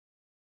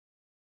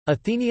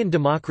Athenian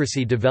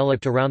democracy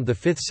developed around the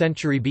 5th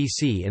century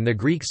BC in the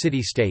Greek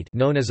city-state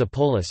known as a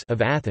polis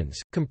of Athens,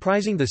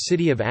 comprising the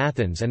city of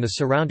Athens and the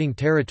surrounding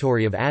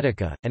territory of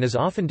Attica, and is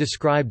often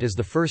described as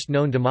the first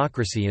known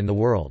democracy in the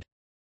world.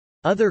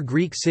 Other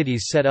Greek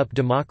cities set up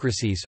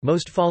democracies,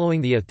 most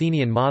following the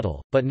Athenian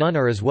model, but none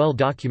are as well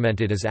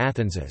documented as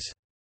Athens's.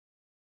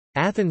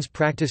 Athens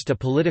practiced a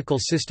political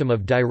system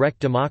of direct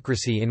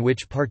democracy in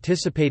which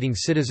participating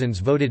citizens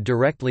voted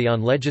directly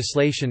on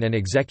legislation and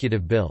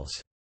executive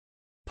bills.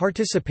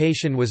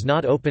 Participation was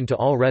not open to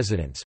all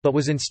residents, but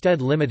was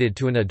instead limited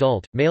to an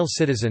adult, male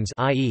citizens,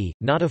 i.e.,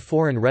 not a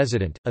foreign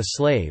resident, a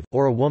slave,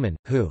 or a woman,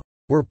 who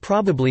were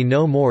probably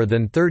no more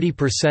than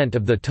 30%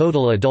 of the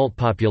total adult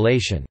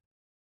population.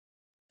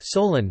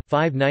 Solon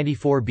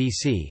 594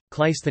 BC,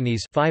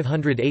 Cleisthenes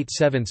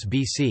 508–7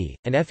 BC,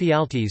 and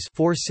Ephialtes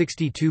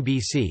 462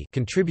 BC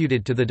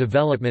contributed to the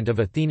development of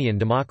Athenian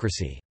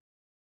democracy.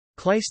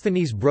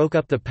 Cleisthenes broke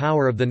up the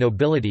power of the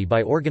nobility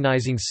by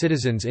organizing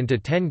citizens into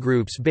 10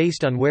 groups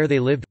based on where they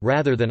lived,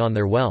 rather than on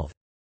their wealth.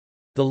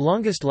 The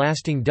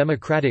longest-lasting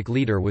democratic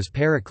leader was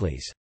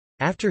Pericles.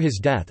 After his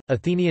death,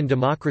 Athenian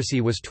democracy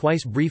was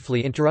twice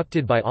briefly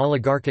interrupted by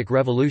oligarchic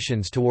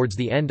revolutions towards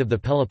the end of the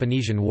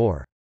Peloponnesian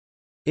War.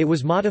 It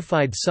was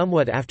modified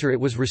somewhat after it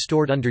was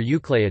restored under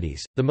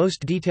Eucleides. The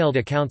most detailed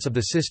accounts of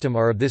the system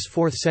are of this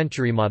 4th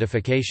century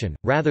modification,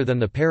 rather than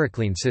the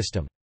Periclean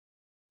system.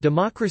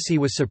 Democracy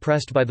was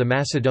suppressed by the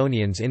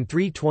Macedonians in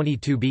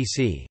 322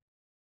 BC.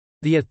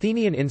 The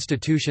Athenian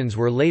institutions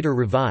were later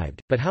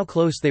revived, but how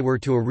close they were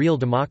to a real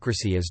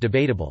democracy is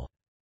debatable.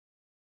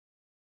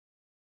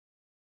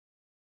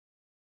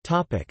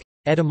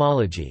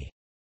 Etymology.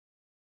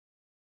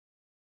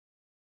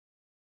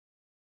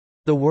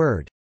 The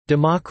word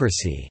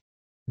democracy,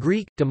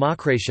 Greek,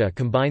 demokratia,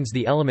 combines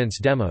the elements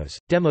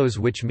demos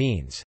which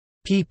means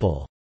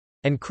people,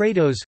 and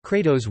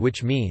kratos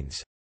which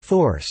means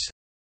force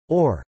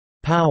or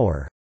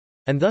power,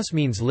 and thus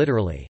means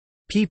literally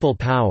people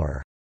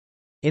power.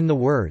 In the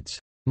words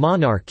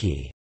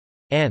monarchy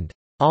and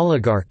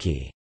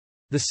oligarchy,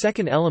 the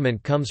second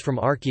element comes from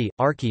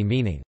archi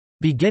meaning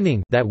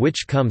beginning, that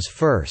which comes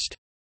first,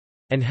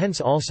 and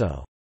hence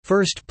also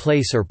first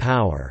place or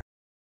power,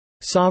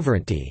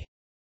 sovereignty.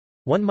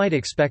 One might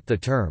expect the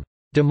term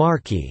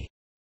demarchy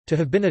to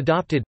have been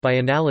adopted, by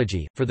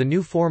analogy, for the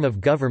new form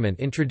of government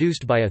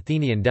introduced by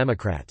Athenian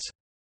democrats.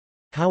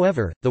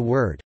 However, the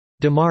word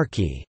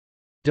demarchy,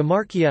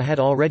 demarchia, had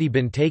already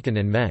been taken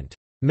and meant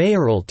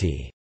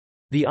mayoralty,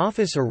 the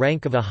office or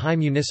rank of a high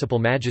municipal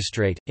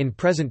magistrate. In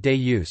present-day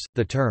use,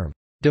 the term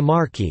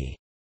demarchy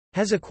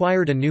has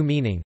acquired a new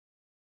meaning.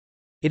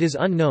 It is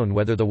unknown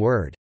whether the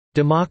word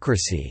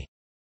democracy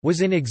was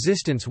in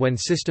existence when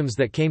systems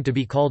that came to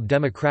be called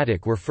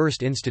democratic were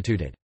first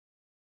instituted.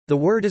 The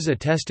word is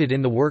attested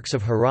in the works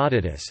of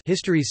Herodotus,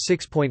 Histories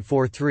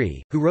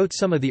 6.43, who wrote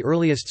some of the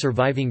earliest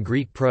surviving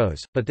Greek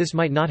prose, but this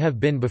might not have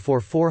been before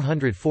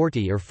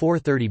 440 or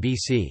 430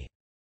 BC.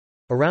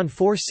 Around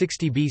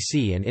 460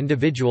 BC an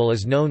individual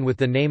is known with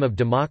the name of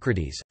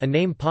Democrates, a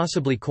name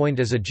possibly coined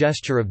as a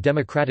gesture of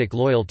democratic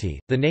loyalty.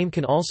 The name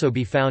can also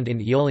be found in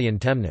Aeolian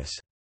Temnus.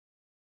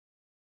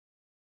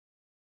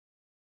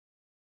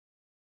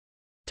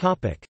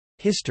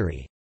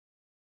 History.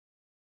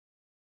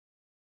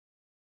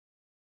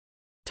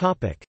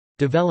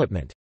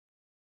 Development.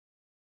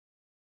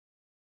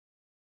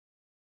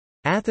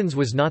 Athens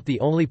was not the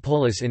only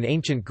polis in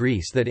ancient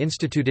Greece that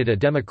instituted a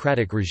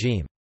democratic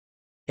regime.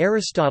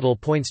 Aristotle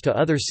points to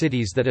other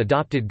cities that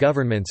adopted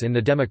governments in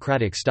the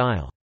democratic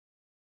style.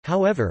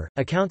 However,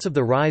 accounts of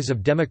the rise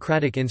of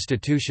democratic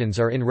institutions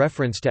are in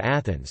reference to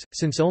Athens,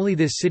 since only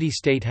this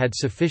city-state had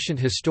sufficient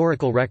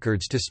historical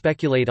records to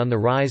speculate on the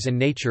rise and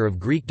nature of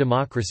Greek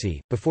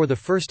democracy. Before the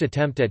first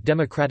attempt at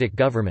democratic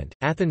government,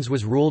 Athens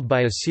was ruled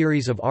by a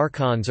series of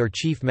archons or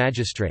chief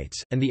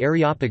magistrates, and the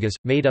Areopagus,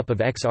 made up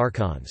of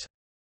ex-archons.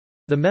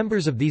 The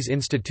members of these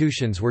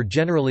institutions were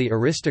generally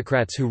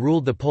aristocrats who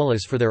ruled the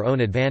polis for their own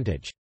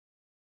advantage.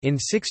 In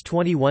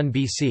 621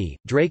 BC,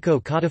 Draco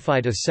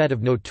codified a set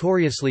of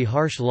notoriously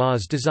harsh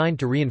laws designed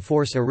to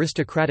reinforce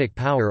aristocratic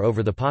power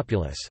over the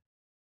populace.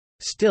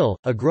 Still,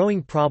 a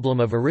growing problem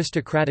of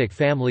aristocratic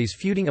families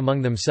feuding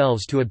among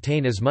themselves to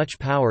obtain as much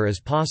power as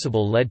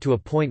possible led to a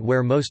point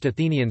where most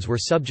Athenians were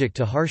subject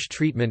to harsh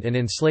treatment and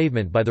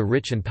enslavement by the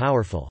rich and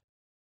powerful.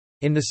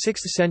 In the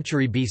 6th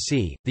century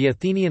BC, the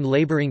Athenian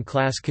laboring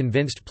class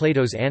convinced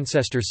Plato's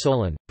ancestor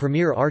Solon,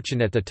 premier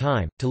archon at the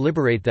time, to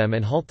liberate them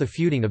and halt the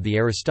feuding of the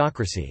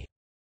aristocracy.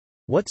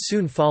 What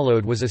soon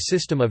followed was a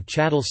system of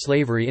chattel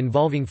slavery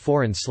involving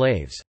foreign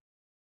slaves.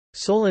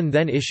 Solon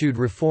then issued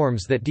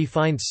reforms that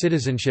defined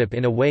citizenship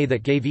in a way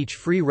that gave each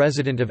free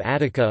resident of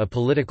Attica a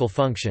political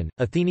function.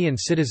 Athenian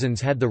citizens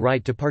had the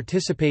right to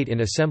participate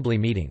in assembly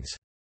meetings.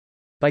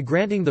 By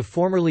granting the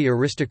formerly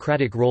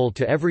aristocratic role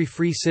to every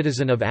free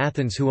citizen of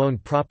Athens who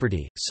owned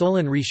property,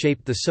 Solon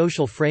reshaped the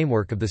social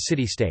framework of the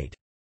city-state.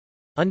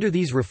 Under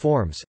these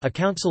reforms, a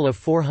council of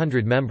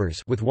 400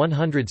 members with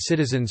 100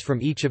 citizens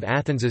from each of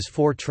Athens's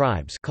 4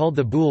 tribes called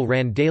the Boule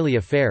ran daily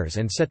affairs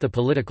and set the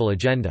political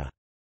agenda.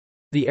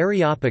 The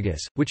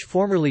Areopagus, which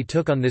formerly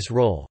took on this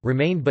role,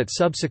 remained but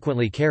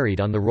subsequently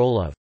carried on the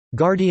role of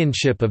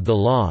guardianship of the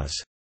laws.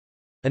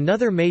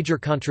 Another major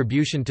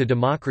contribution to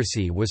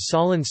democracy was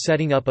Solon's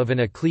setting up of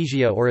an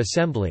ecclesia or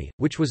assembly,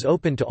 which was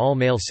open to all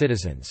male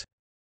citizens.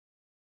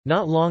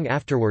 Not long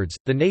afterwards,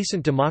 the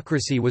nascent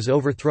democracy was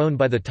overthrown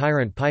by the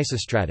tyrant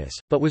Pisistratus,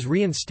 but was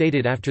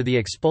reinstated after the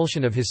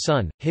expulsion of his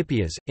son,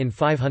 Hippias, in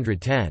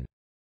 510.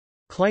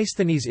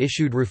 Cleisthenes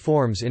issued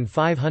reforms in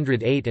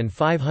 508 and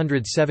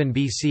 507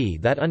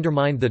 BC that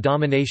undermined the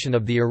domination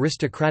of the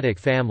aristocratic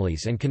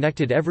families and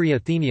connected every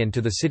Athenian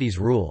to the city's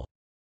rule.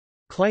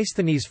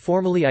 Cleisthenes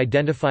formally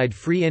identified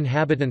free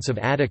inhabitants of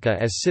Attica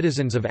as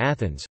citizens of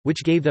Athens,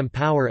 which gave them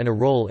power and a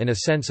role in a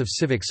sense of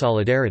civic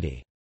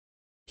solidarity.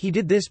 He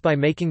did this by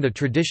making the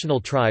traditional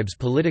tribes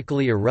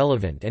politically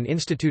irrelevant and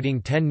instituting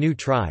 10 new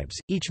tribes,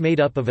 each made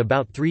up of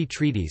about 3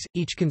 treaties,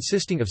 each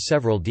consisting of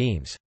several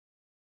demes.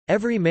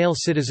 Every male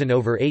citizen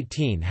over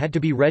 18 had to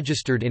be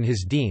registered in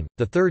his deme.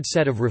 The third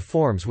set of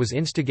reforms was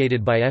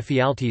instigated by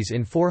Ephialtes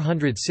in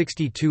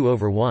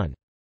 462/1.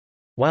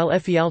 While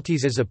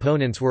Ephialtes'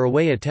 opponents were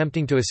away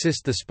attempting to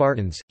assist the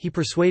Spartans, he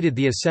persuaded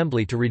the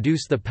assembly to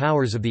reduce the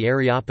powers of the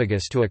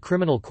Areopagus to a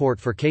criminal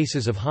court for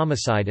cases of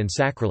homicide and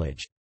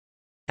sacrilege.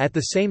 At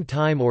the same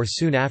time or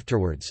soon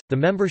afterwards, the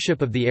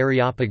membership of the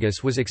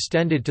Areopagus was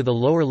extended to the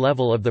lower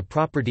level of the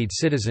propertied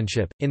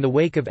citizenship. In the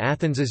wake of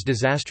Athens's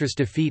disastrous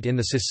defeat in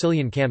the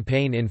Sicilian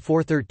campaign in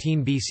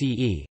 413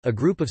 BCE, a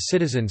group of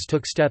citizens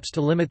took steps to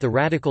limit the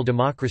radical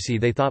democracy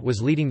they thought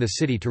was leading the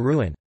city to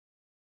ruin.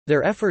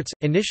 Their efforts,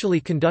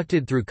 initially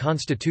conducted through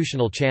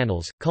constitutional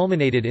channels,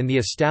 culminated in the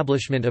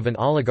establishment of an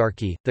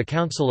oligarchy, the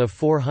Council of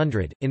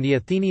 400, in the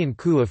Athenian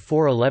coup of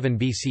 411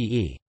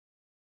 BCE.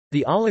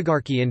 The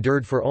oligarchy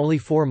endured for only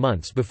 4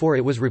 months before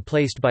it was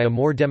replaced by a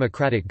more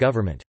democratic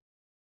government.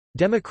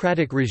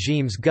 Democratic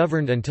regimes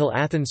governed until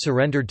Athens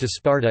surrendered to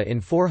Sparta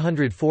in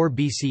 404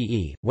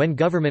 BCE, when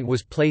government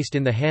was placed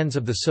in the hands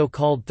of the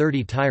so-called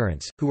 30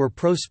 tyrants, who were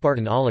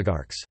pro-Spartan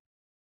oligarchs.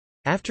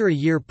 After a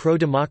year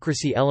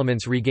pro-democracy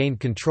elements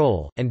regained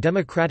control, and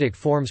democratic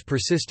forms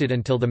persisted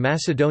until the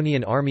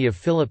Macedonian army of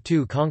Philip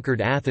II conquered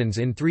Athens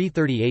in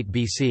 338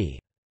 BC.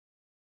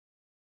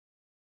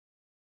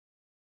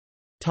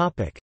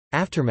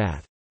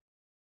 Aftermath.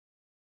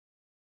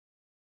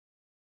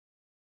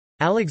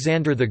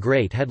 Alexander the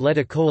Great had led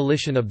a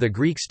coalition of the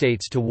Greek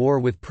states to war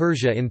with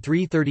Persia in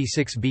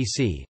 336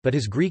 BC, but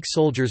his Greek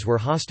soldiers were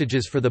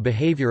hostages for the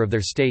behavior of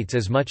their states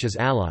as much as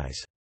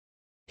allies.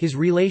 His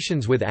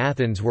relations with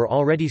Athens were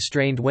already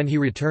strained when he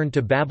returned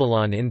to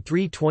Babylon in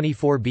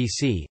 324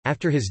 BC.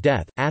 After his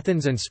death,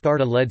 Athens and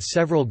Sparta led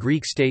several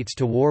Greek states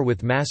to war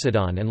with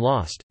Macedon and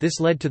lost.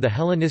 This led to the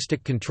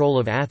Hellenistic control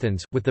of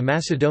Athens, with the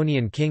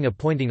Macedonian king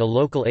appointing a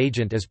local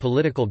agent as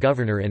political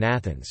governor in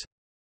Athens.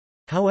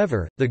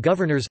 However, the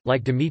governors,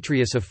 like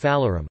Demetrius of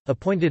Phalerum,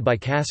 appointed by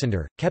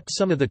Cassander, kept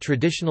some of the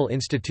traditional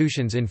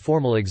institutions in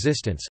formal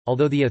existence,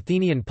 although the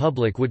Athenian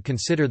public would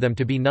consider them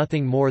to be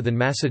nothing more than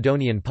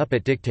Macedonian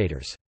puppet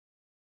dictators.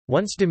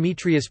 Once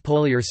Demetrius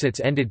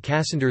Poliorcetes ended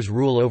Cassander's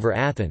rule over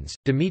Athens,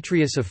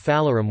 Demetrius of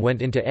Phalerum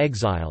went into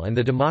exile and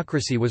the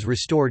democracy was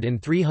restored in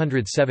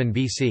 307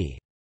 BC.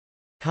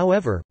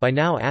 However, by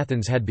now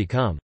Athens had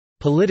become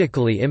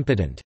politically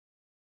impotent.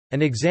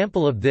 An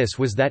example of this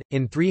was that,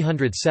 in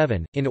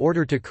 307, in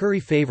order to curry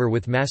favor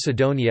with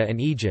Macedonia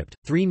and Egypt,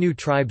 3 new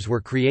tribes were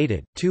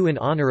created, 2 in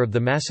honor of the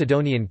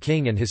Macedonian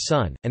king and his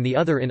son, and the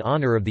other in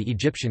honor of the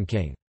Egyptian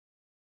king.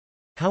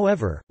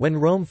 However, when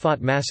Rome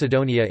fought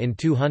Macedonia in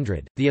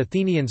 200, the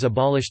Athenians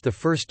abolished the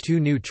first 2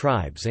 new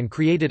tribes and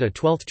created a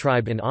 12th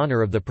tribe in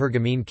honor of the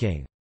Pergamene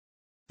king.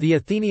 The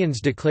Athenians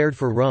declared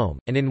for Rome,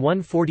 and in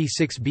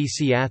 146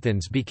 BC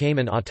Athens became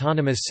an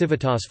autonomous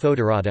civitas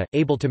foederata,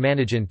 able to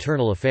manage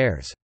internal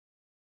affairs.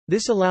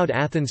 This allowed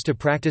Athens to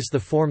practice the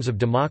forms of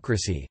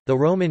democracy, though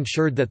Rome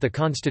ensured that the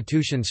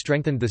constitution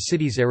strengthened the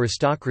city's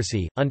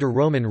aristocracy. Under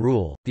Roman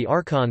rule, the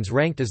archons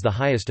ranked as the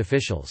highest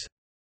officials.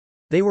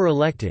 They were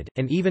elected,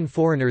 and even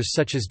foreigners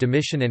such as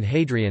Domitian and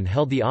Hadrian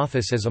held the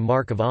office as a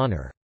mark of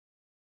honor.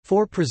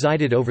 4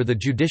 presided over the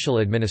judicial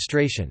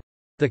administration.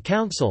 The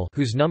council,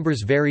 whose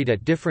numbers varied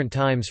at different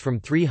times from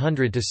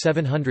 300 to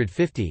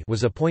 750,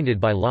 was appointed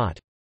by lot.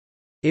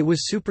 It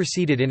was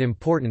superseded in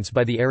importance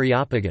by the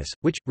Areopagus,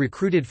 which,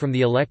 recruited from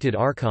the elected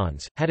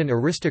archons, had an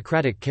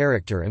aristocratic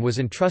character and was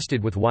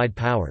entrusted with wide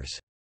powers.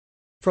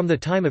 From the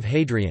time of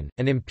Hadrian,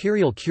 an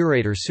imperial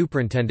curator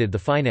superintended the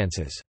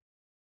finances.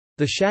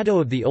 The shadow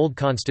of the old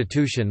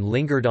constitution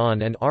lingered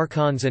on and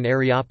archons and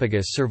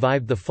Areopagus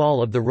survived the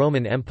fall of the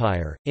Roman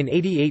Empire. In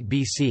 88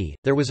 BC,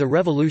 there was a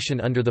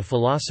revolution under the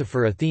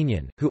philosopher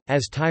Athenian, who,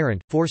 as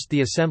tyrant, forced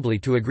the assembly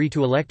to agree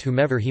to elect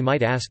whomever he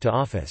might ask to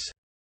office.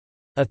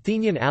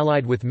 Athenian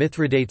allied with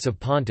Mithridates of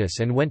Pontus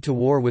and went to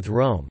war with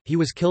Rome. He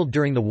was killed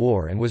during the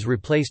war and was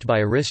replaced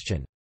by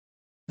Aristion.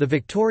 The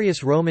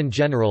victorious Roman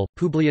general,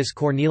 Publius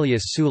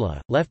Cornelius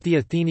Sulla, left the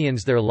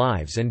Athenians their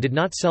lives and did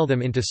not sell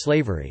them into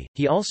slavery.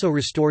 He also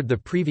restored the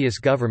previous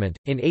government.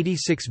 In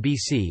 86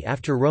 BC,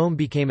 after Rome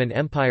became an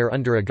empire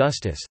under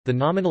Augustus, the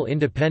nominal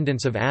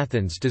independence of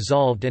Athens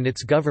dissolved and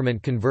its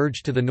government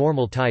converged to the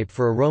normal type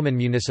for a Roman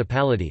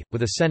municipality,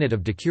 with a senate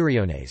of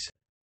decuriones.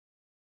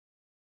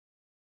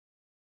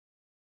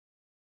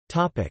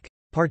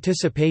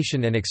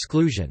 Participation and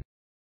exclusion.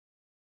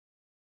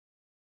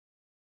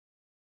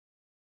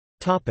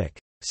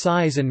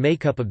 Size and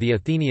makeup of the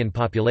Athenian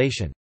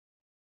population.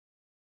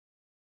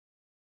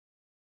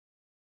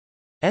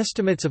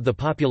 Estimates of the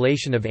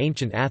population of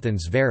ancient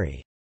Athens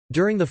vary.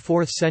 During the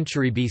 4th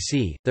century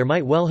BC, there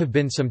might well have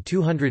been some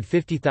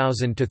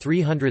 250,000 to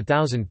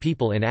 300,000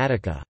 people in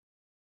Attica.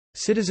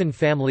 Citizen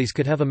families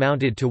could have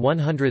amounted to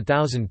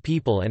 100,000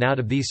 people, and out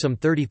of these some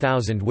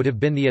 30,000 would have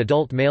been the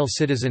adult male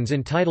citizens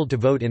entitled to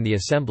vote in the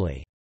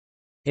assembly.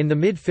 In the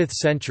mid-5th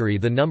century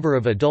the number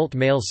of adult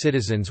male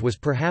citizens was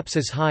perhaps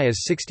as high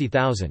as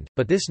 60,000,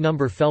 but this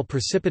number fell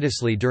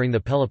precipitously during the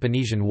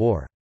Peloponnesian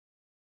War.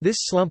 This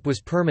slump was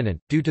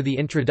permanent, due to the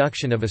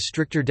introduction of a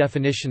stricter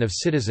definition of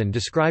citizen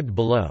described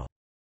below.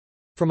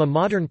 From a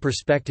modern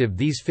perspective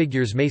these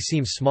figures may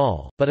seem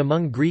small, but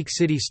among Greek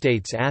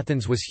city-states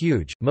Athens was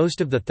huge.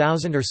 Most of the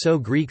 1,000 or so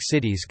Greek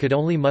cities could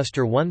only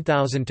muster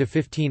 1,000 to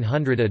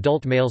 1,500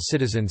 adult male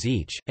citizens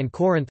each, and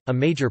Corinth, a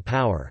major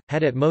power,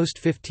 had at most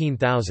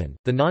 15,000.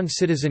 The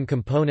non-citizen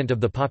component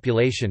of the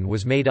population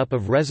was made up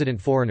of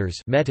resident foreigners,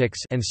 metics,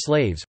 and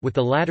slaves, with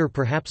the latter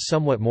perhaps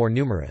somewhat more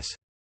numerous.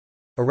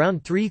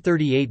 Around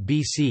 338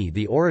 BC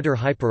the orator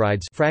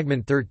Hyperides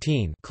fragment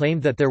 13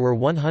 claimed that there were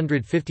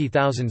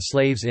 150,000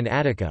 slaves in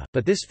Attica,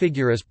 but this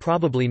figure is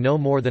probably no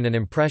more than an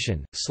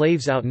impression.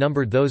 Slaves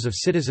outnumbered those of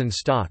citizen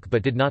stock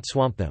but did not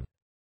swamp them.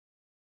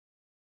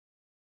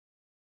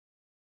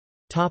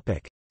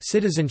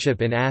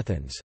 Citizenship in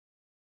Athens.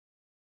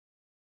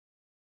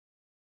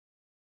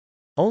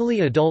 Only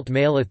adult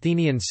male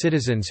Athenian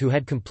citizens who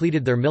had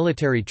completed their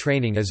military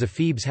training as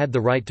ephebes had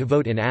the right to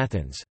vote in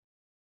Athens.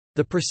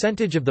 The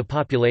percentage of the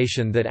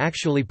population that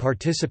actually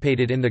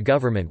participated in the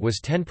government was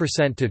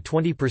 10% to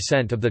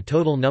 20% of the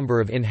total number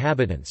of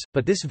inhabitants,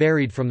 but this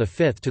varied from the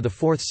 5th to the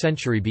 4th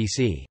century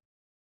BC.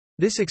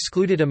 This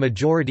excluded a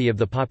majority of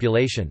the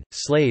population: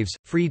 slaves,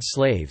 freed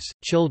slaves,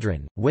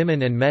 children,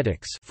 women and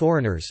metics,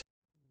 foreigners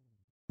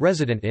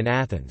resident in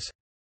Athens.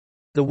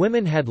 The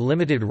women had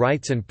limited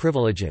rights and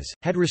privileges,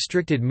 had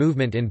restricted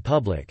movement in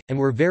public, and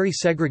were very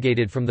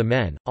segregated from the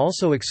men.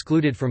 Also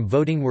excluded from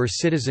voting were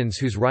citizens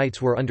whose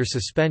rights were under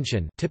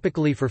suspension,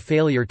 typically for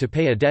failure to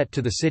pay a debt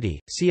to the city.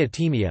 See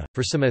atemia.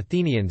 For some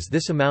Athenians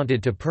this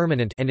amounted to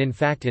permanent and in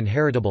fact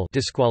inheritable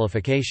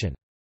disqualification.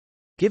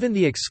 Given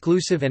the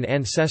exclusive and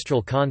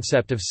ancestral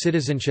concept of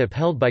citizenship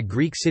held by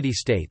Greek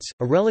city-states,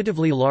 a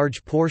relatively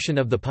large portion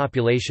of the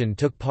population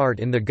took part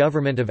in the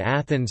government of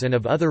Athens and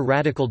of other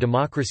radical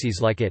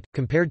democracies like it.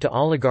 Compared to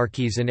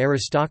oligarchies and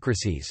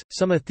aristocracies,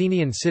 some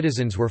Athenian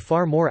citizens were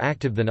far more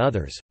active than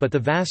others, but the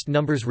vast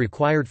numbers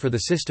required for the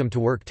system to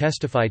work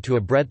testify to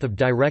a breadth of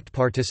direct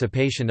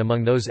participation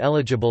among those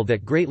eligible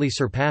that greatly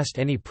surpassed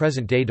any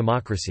present-day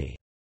democracy.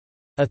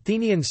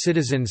 Athenian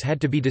citizens had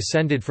to be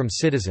descended from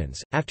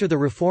citizens. After the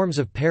reforms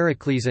of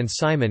Pericles and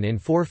Cimon in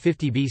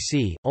 450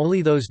 BC,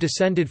 only those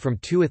descended from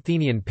two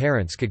Athenian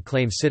parents could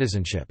claim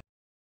citizenship.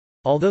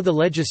 Although the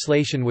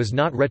legislation was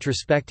not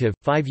retrospective,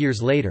 5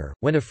 years later,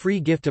 when a free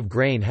gift of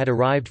grain had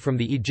arrived from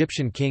the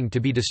Egyptian king to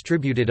be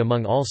distributed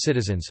among all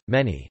citizens,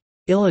 many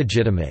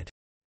illegitimate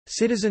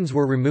citizens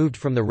were removed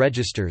from the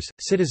registers.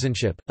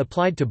 Citizenship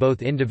applied to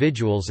both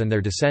individuals and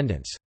their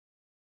descendants.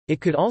 It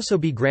could also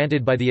be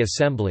granted by the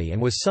assembly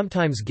and was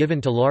sometimes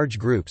given to large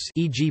groups,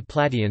 e.g.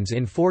 Plataeans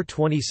in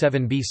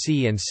 427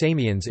 BC and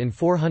Samians in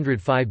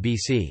 405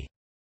 BC.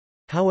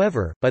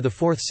 However, by the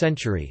 4th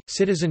century,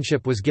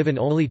 citizenship was given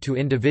only to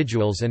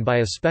individuals and by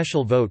a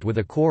special vote with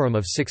a quorum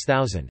of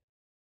 6,000.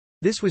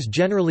 This was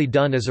generally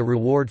done as a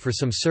reward for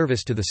some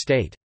service to the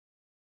state.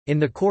 In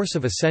the course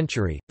of a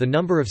century, the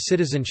number of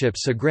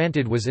citizenships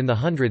granted was in the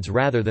hundreds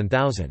rather than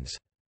thousands.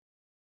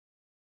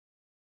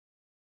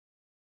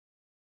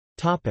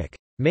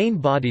 Main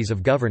bodies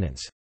of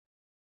governance.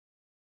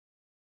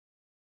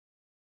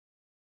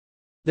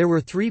 There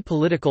were 3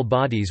 political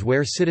bodies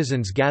where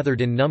citizens gathered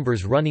in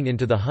numbers running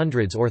into the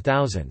hundreds or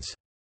thousands.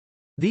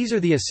 These are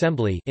the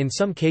Assembly, in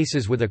some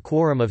cases with a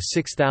quorum of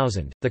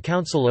 6,000, the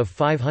Council of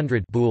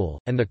 500 Boule,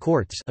 and the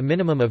Courts, a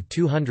minimum of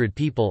 200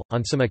 people,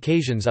 on some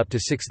occasions up to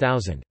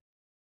 6,000.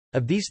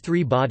 Of these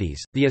 3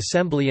 bodies, the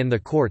Assembly and the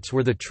Courts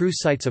were the true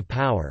sites of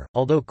power,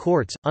 although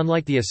courts,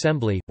 unlike the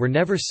Assembly, were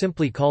never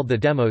simply called the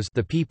demos,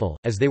 the people,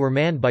 as they were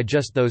manned by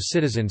just those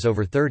citizens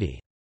over 30.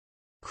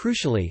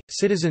 Crucially,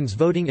 citizens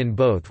voting in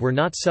both were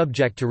not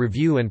subject to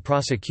review and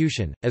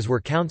prosecution, as were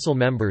council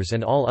members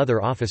and all other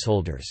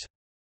officeholders.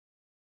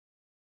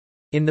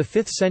 In the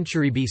 5th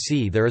century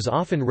BC there is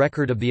often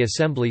record of the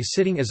assembly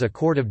sitting as a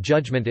court of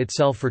judgment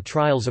itself for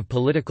trials of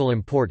political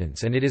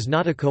importance, and it is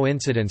not a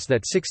coincidence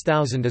that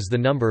 6,000 is the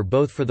number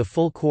both for the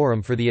full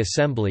quorum for the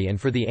assembly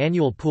and for the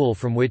annual pool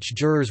from which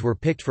jurors were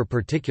picked for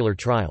particular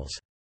trials.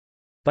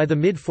 By the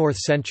mid-4th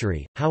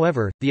century,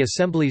 however, the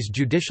assembly's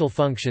judicial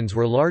functions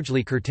were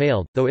largely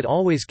curtailed, though it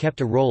always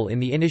kept a role in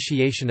the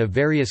initiation of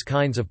various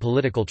kinds of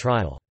political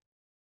trial.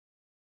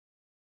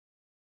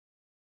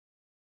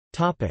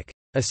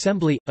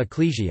 Assembly,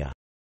 ecclesia.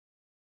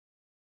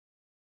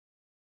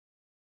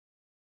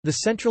 The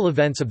central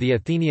events of the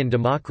Athenian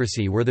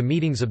democracy were the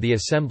meetings of the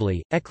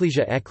assembly,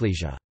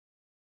 ecclesia.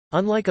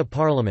 Unlike a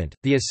parliament,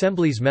 the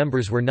assembly's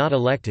members were not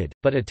elected,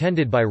 but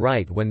attended by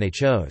right when they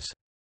chose.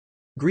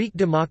 Greek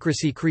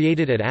democracy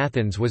created at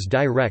Athens was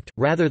direct,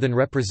 rather than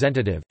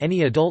representative.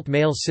 Any adult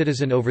male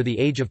citizen over the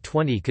age of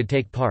 20 could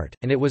take part,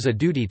 and it was a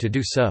duty to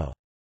do so.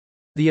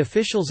 The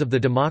officials of the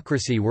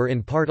democracy were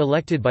in part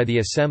elected by the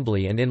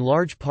assembly and in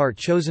large part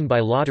chosen by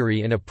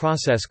lottery in a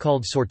process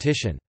called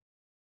sortition.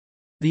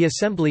 The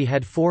assembly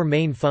had four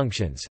main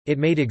functions. It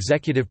made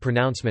executive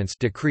pronouncements,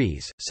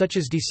 decrees, such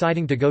as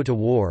deciding to go to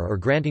war or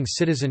granting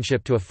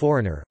citizenship to a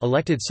foreigner,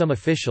 elected some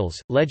officials,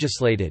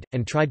 legislated,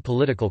 and tried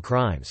political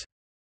crimes.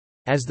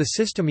 As the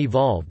system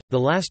evolved, the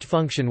last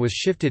function was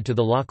shifted to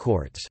the law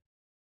courts.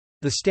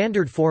 The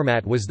standard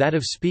format was that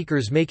of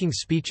speakers making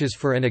speeches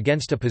for and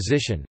against a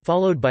position,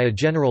 followed by a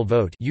general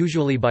vote,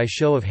 usually by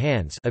show of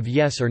hands, of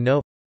yes or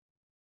no.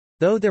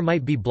 Though there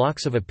might be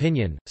blocks of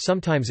opinion,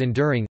 sometimes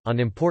enduring, on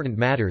important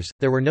matters,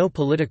 there were no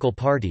political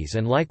parties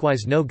and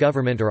likewise no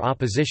government or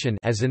opposition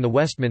as in the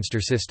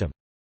Westminster system.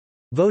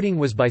 Voting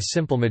was by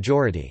simple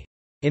majority.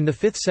 In the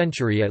 5th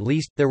century at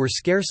least, there were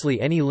scarcely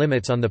any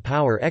limits on the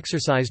power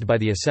exercised by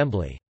the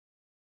assembly.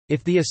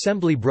 If the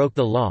assembly broke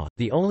the law,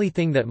 the only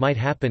thing that might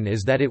happen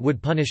is that it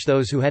would punish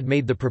those who had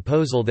made the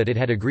proposal that it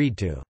had agreed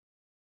to.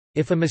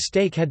 If a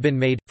mistake had been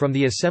made, from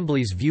the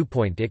assembly's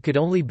viewpoint it could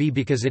only be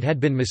because it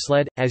had been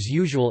misled. As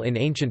usual in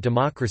ancient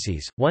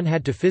democracies, one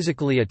had to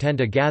physically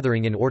attend a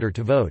gathering in order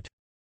to vote.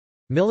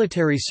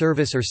 Military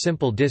service or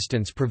simple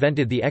distance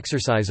prevented the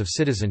exercise of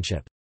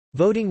citizenship.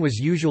 Voting was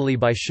usually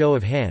by show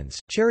of hands,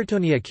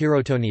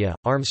 chirotonia,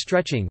 arm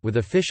stretching, with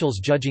officials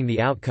judging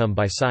the outcome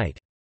by sight.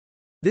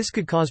 This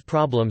could cause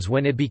problems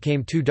when it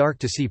became too dark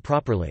to see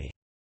properly.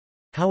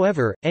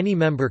 However, any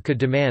member could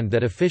demand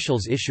that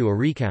officials issue a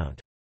recount.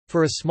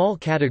 For a small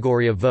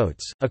category of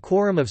votes, a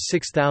quorum of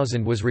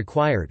 6,000 was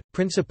required,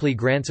 principally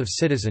grants of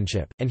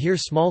citizenship, and here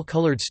small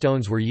colored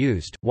stones were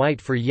used, white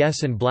for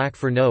yes and black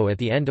for no. At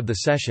the end of the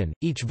session,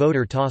 each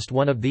voter tossed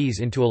one of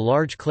these into a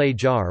large clay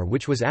jar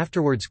which was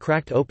afterwards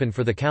cracked open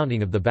for the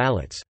counting of the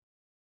ballots.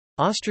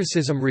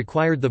 Ostracism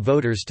required the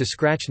voters to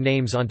scratch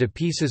names onto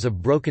pieces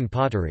of broken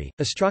pottery,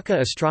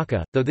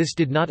 ostraka, though this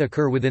did not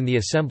occur within the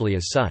assembly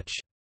as such.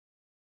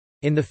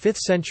 In the 5th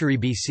century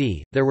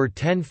BC, there were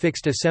 10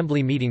 fixed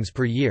assembly meetings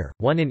per year,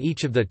 one in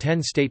each of the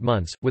 10 state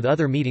months, with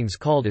other meetings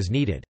called as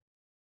needed.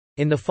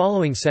 In the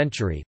following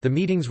century, the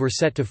meetings were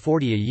set to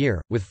 40 a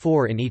year, with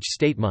 4 in each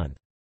state month.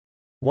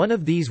 One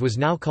of these was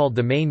now called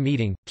the main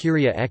meeting,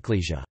 Kyria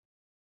Ecclesia.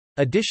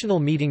 Additional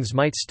meetings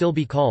might still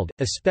be called,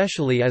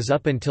 especially as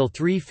up until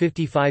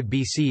 355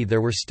 BC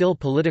there were still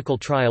political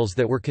trials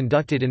that were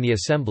conducted in the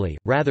assembly,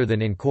 rather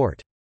than in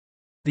court.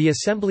 The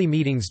assembly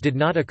meetings did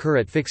not occur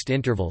at fixed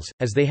intervals,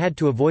 as they had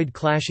to avoid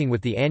clashing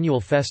with the annual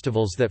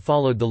festivals that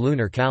followed the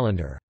lunar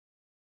calendar.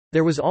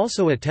 There was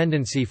also a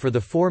tendency for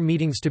the 4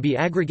 meetings to be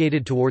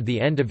aggregated toward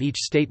the end of each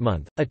state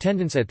month.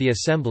 Attendance at the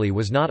assembly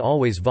was not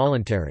always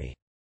voluntary.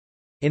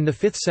 In the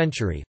 5th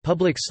century,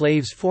 public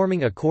slaves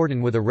forming a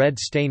cordon with a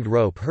red-stained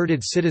rope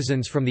herded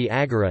citizens from the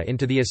agora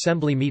into the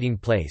assembly meeting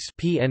place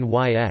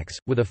 (PNYX),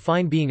 with a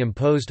fine being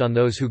imposed on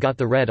those who got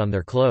the red on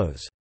their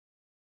clothes.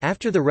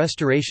 After the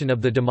restoration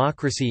of the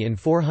democracy in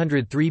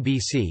 403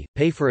 BC,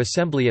 pay for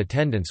assembly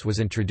attendance was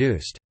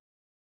introduced.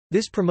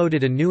 This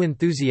promoted a new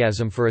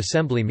enthusiasm for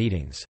assembly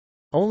meetings.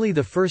 Only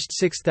the first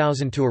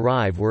 6,000 to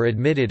arrive were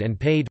admitted and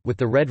paid, with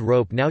the red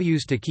rope now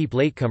used to keep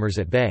latecomers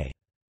at bay.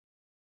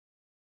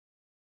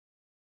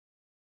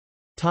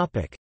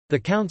 The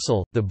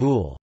Council, the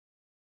Bull.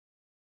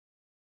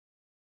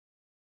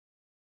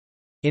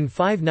 In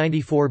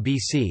 594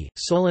 BC,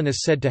 Solon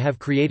is said to have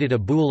created a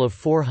bull of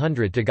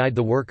 400 to guide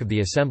the work of the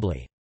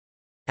assembly.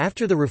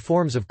 After the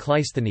reforms of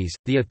Cleisthenes,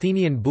 the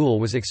Athenian bull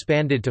was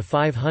expanded to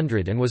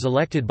 500 and was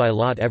elected by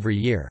lot every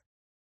year.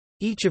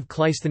 Each of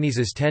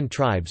Cleisthenes's 10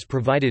 tribes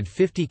provided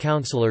 50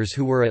 councillors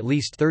who were at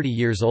least 30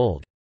 years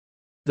old.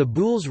 The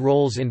bull's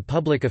roles in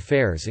public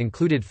affairs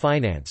included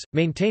finance,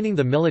 maintaining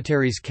the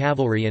military's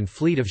cavalry and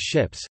fleet of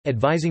ships,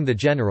 advising the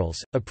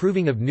generals,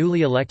 approving of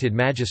newly elected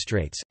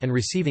magistrates, and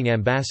receiving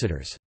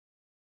ambassadors.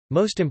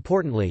 Most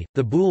importantly,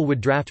 the bull would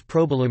draft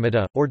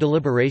probolumata, or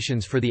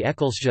deliberations for the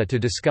ecclesia to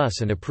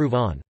discuss and approve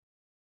on.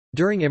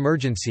 During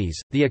emergencies,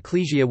 the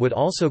ecclesia would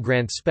also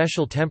grant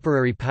special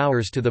temporary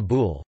powers to the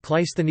bull.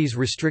 Cleisthenes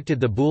restricted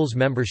the bull's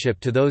membership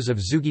to those of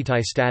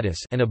zeugitai status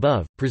and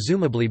above,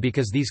 presumably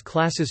because these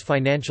classes'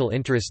 financial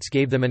interests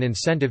gave them an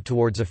incentive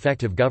towards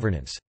effective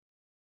governance.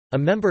 A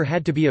member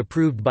had to be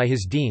approved by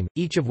his deme,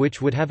 each of which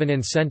would have an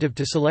incentive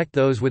to select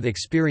those with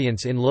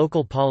experience in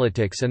local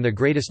politics and the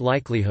greatest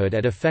likelihood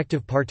at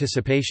effective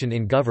participation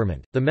in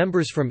government. The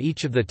members from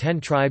each of the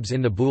 10 tribes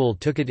in the boule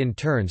took it in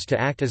turns to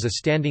act as a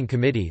standing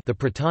committee, the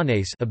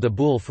pretanes, of the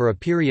boule for a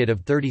period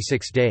of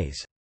 36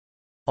 days.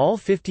 All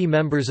 50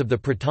 members of the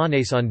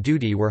pretanes on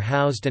duty were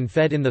housed and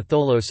fed in the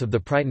tholos of the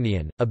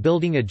prytanean, a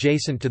building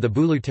adjacent to the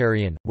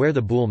bouleuterion, where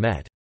the boule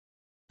met.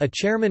 A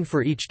chairman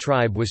for each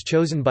tribe was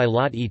chosen by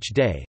lot each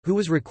day, who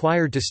was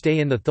required to stay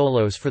in the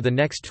tholos for the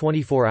next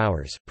 24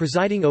 hours,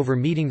 presiding over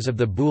meetings of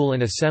the boule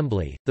and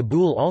assembly. The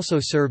boule also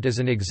served as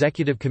an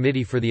executive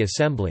committee for the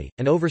assembly,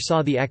 and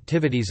oversaw the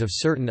activities of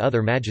certain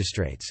other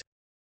magistrates.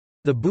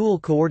 The boule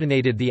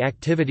coordinated the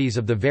activities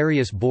of the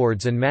various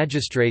boards and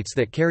magistrates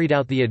that carried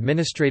out the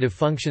administrative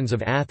functions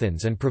of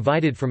Athens and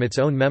provided from its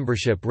own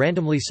membership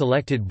randomly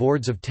selected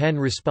boards of 10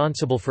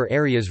 responsible for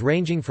areas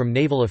ranging from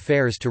naval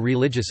affairs to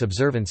religious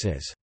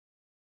observances.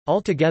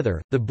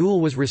 Altogether, the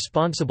boule was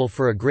responsible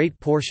for a great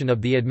portion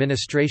of the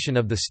administration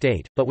of the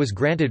state, but was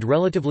granted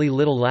relatively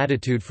little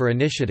latitude for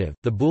initiative.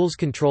 The boule's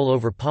control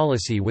over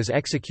policy was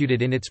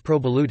executed in its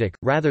probouleutic,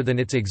 rather than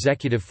its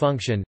executive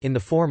function. In the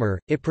former,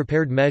 it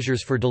prepared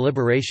measures for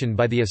deliberation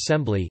by the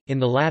assembly, in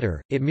the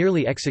latter, it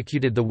merely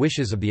executed the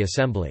wishes of the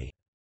assembly.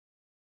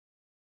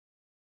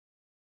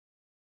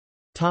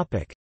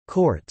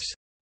 Courts.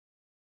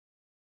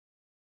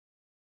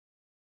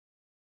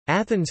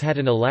 Athens had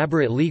an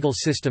elaborate legal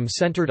system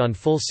centered on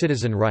full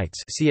citizen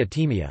rights. See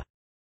atimia.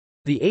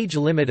 The age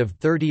limit of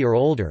 30 or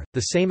older,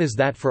 the same as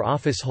that for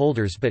office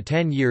holders but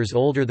 10 years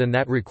older than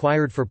that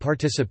required for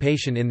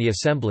participation in the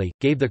assembly,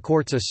 gave the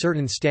courts a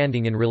certain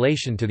standing in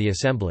relation to the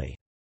assembly.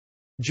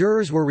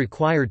 Jurors were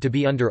required to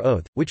be under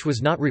oath, which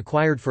was not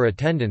required for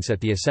attendance at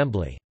the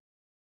assembly.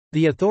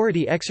 The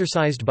authority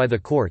exercised by the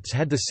courts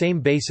had the same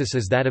basis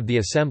as that of the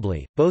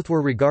assembly, both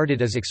were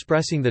regarded as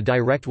expressing the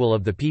direct will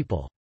of the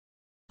people.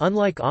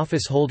 Unlike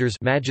office holders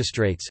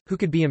magistrates, who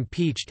could be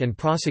impeached and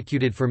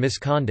prosecuted for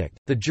misconduct,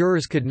 the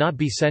jurors could not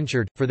be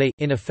censured, for they,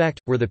 in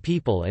effect, were the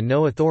people and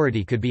no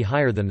authority could be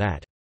higher than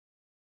that.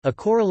 A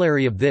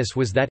corollary of this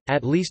was that,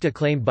 at least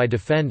acclaimed by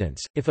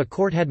defendants, if a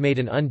court had made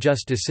an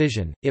unjust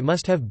decision, it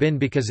must have been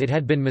because it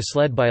had been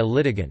misled by a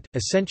litigant.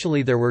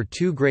 Essentially there were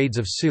 2 grades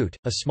of suit,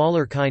 a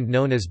smaller kind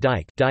known as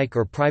dike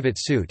or private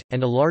suit,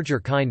 and a larger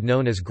kind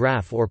known as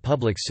graph or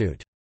public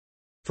suit.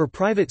 For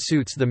private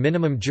suits the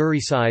minimum jury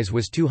size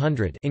was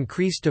 200,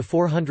 increased to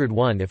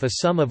 401 if a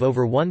sum of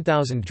over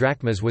 1,000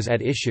 drachmas was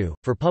at issue,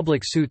 for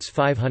public suits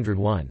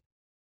 501.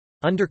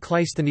 Under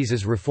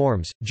Cleisthenes'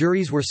 reforms,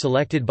 juries were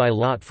selected by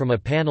lot from a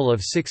panel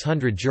of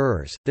 600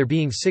 jurors, there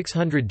being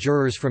 600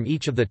 jurors from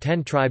each of the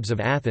 10 tribes of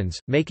Athens,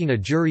 making a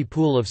jury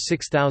pool of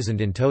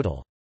 6,000 in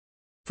total.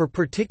 For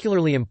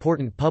particularly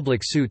important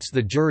public suits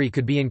the jury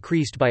could be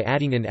increased by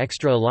adding in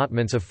extra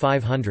allotments of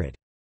 500.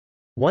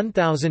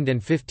 1,000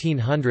 and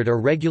 1,500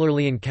 are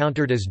regularly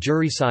encountered as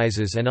jury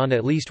sizes and on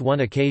at least one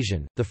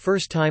occasion, the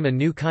first time a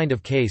new kind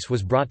of case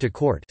was brought to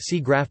court, see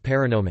graph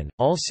paranomen,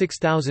 all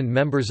 6,000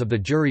 members of the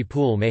jury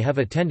pool may have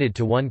attended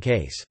to one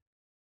case.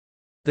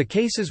 The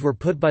cases were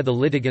put by the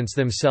litigants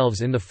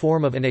themselves in the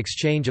form of an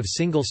exchange of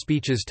single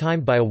speeches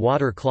timed by a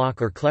water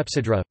clock or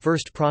clepsydra,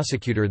 first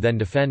prosecutor then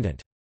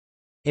defendant.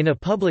 In a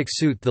public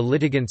suit the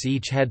litigants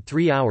each had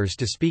 3 hours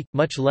to speak,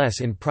 much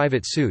less in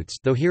private suits,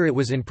 though here it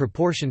was in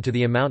proportion to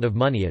the amount of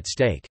money at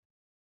stake.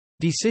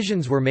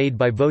 Decisions were made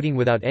by voting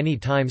without any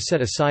time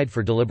set aside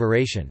for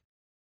deliberation.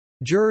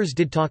 Jurors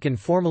did talk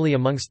informally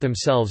amongst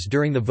themselves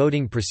during the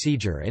voting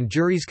procedure and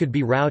juries could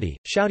be rowdy,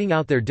 shouting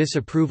out their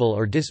disapproval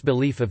or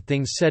disbelief of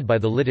things said by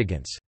the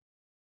litigants.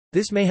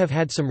 This may have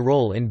had some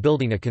role in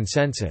building a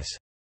consensus.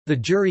 The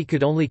jury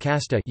could only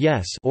cast a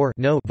yes or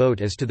no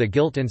vote as to the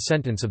guilt and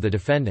sentence of the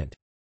defendant.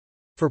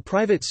 For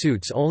private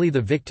suits only the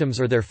victims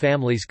or their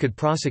families could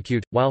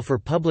prosecute, while for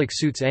public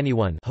suits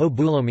anyone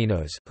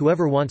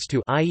whoever wants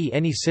to, i.e.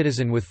 any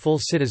citizen with full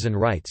citizen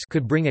rights,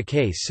 could bring a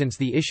case since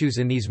the issues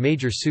in these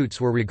major suits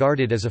were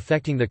regarded as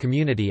affecting the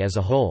community as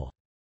a whole.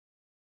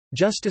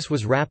 Justice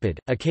was rapid,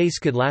 a case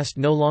could last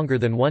no longer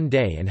than 1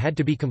 day and had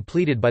to be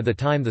completed by the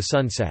time the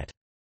sun set.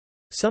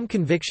 Some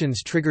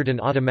convictions triggered an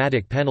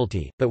automatic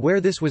penalty, but where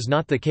this was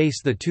not the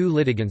case the 2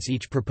 litigants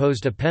each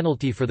proposed a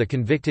penalty for the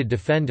convicted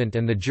defendant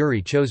and the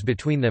jury chose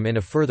between them in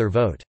a further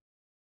vote.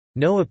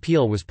 No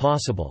appeal was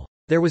possible.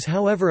 There was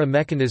however a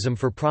mechanism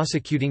for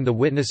prosecuting the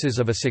witnesses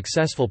of a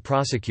successful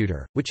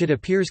prosecutor, which it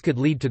appears could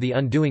lead to the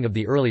undoing of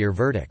the earlier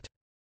verdict.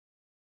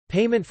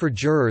 Payment for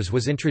jurors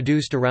was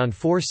introduced around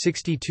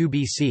 462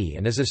 BC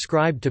and is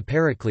ascribed to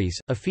Pericles,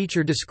 a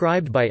feature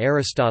described by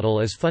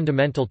Aristotle as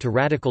fundamental to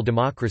radical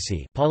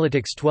democracy,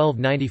 Politics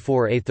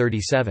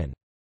 1294a37.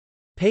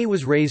 Pay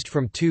was raised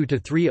from 2 to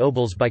 3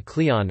 obols by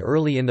Cleon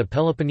early in the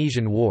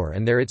Peloponnesian War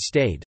and there it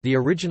stayed, the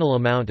original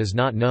amount is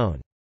not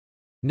known.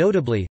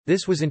 Notably,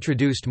 this was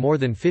introduced more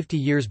than 50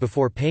 years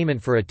before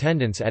payment for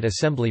attendance at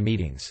assembly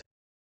meetings.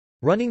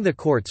 Running the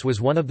courts was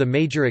one of the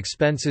major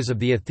expenses of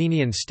the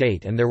Athenian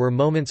state, and there were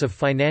moments of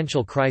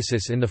financial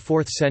crisis in the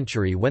 4th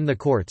century when the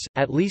courts,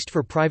 at least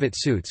for private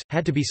suits,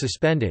 had to be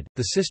suspended.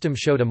 The system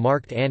showed a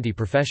marked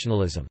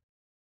anti-professionalism.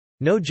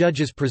 No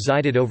judges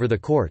presided over the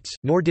courts,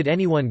 nor did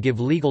anyone give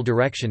legal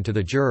direction to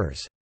the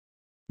jurors.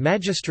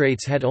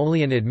 Magistrates had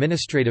only an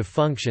administrative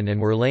function and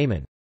were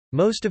laymen.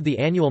 Most of the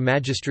annual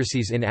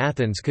magistracies in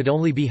Athens could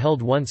only be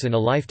held once in a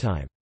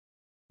lifetime.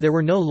 There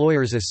were no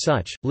lawyers as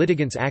such,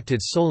 litigants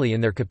acted solely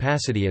in their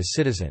capacity as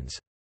citizens.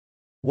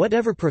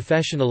 Whatever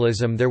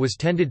professionalism there was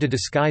tended to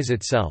disguise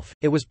itself.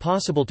 It was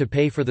possible to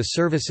pay for the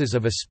services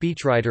of a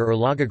speechwriter or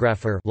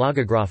logographer,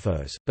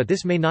 logographos, but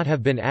this may not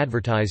have been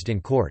advertised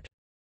in court.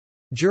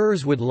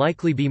 Jurors would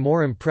likely be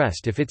more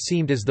impressed if it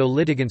seemed as though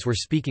litigants were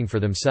speaking for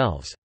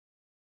themselves.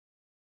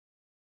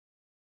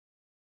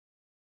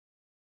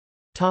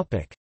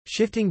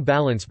 Shifting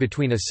balance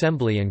between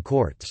assembly and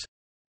courts.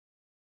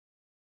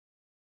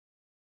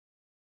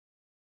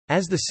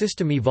 As the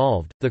system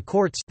evolved, the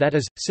courts, that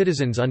is,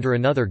 citizens under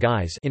another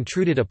guise,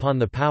 intruded upon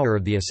the power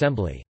of the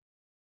assembly.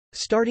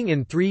 Starting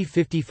in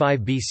 355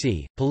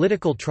 BC,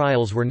 political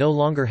trials were no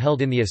longer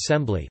held in the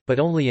assembly, but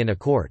only in a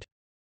court.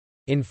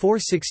 In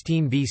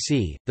 416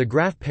 BC, the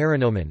graph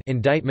paranomon,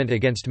 indictment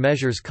against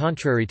measures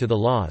contrary to the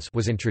laws,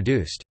 was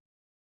introduced.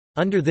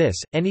 Under this,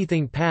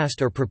 anything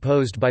passed or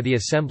proposed by the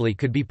assembly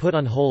could be put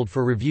on hold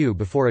for review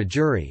before a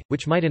jury,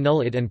 which might annul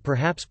it and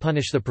perhaps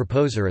punish the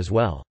proposer as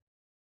well.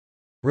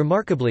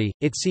 Remarkably,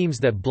 it seems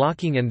that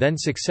blocking and then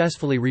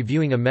successfully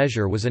reviewing a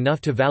measure was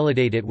enough to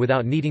validate it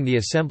without needing the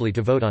assembly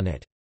to vote on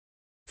it.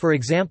 For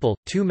example,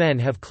 two men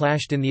have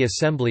clashed in the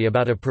assembly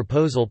about a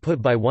proposal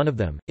put by one of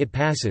them, it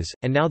passes,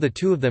 and now the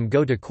two of them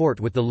go to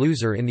court with the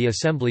loser in the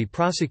assembly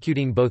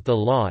prosecuting both the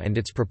law and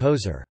its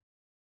proposer.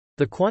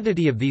 The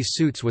quantity of these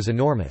suits was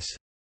enormous.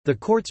 The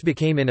courts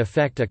became in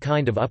effect a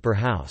kind of upper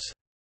house.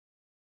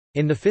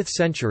 In the 5th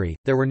century,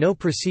 there were no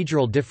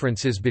procedural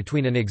differences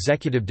between an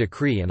executive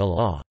decree and a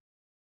law.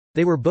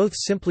 They were both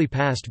simply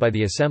passed by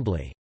the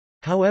assembly.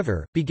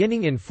 However,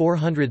 beginning in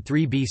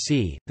 403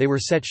 BC, they were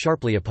set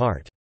sharply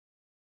apart.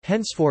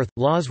 Henceforth,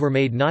 laws were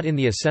made not in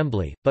the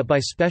assembly, but by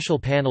special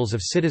panels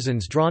of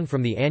citizens drawn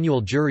from the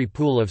annual jury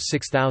pool of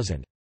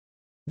 6,000.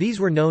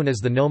 These were known as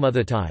the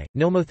nomothetai,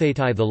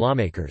 nomothetai, the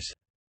lawmakers.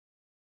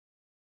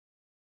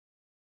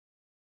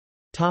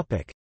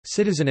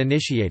 Citizen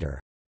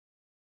initiator.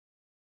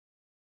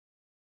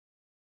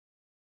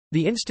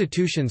 The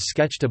institutions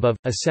sketched above,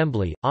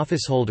 assembly,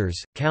 officeholders,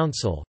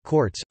 council,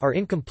 courts, are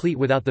incomplete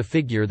without the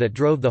figure that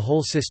drove the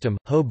whole system,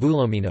 ho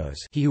boulominos,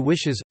 he who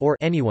wishes, or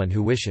anyone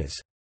who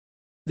wishes.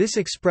 This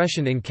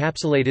expression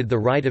encapsulated the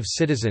right of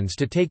citizens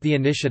to take the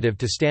initiative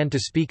to stand to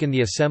speak in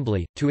the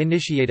assembly, to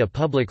initiate a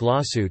public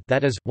lawsuit,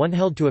 that is, one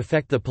held to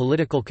affect the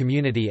political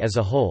community as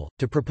a whole,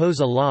 to propose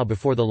a law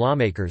before the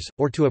lawmakers,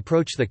 or to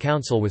approach the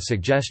council with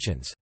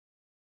suggestions.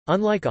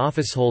 Unlike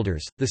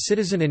officeholders, the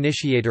citizen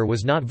initiator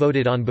was not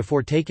voted on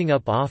before taking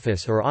up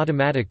office or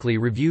automatically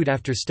reviewed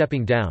after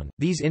stepping down.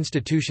 These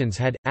institutions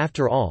had,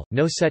 after all,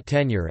 no set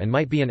tenure and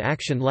might be an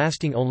action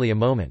lasting only a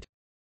moment.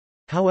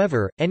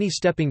 However, any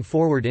stepping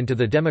forward into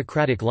the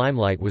democratic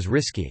limelight was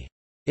risky.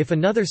 If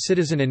another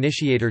citizen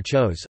initiator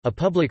chose, a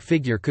public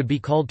figure could be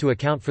called to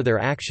account for their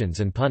actions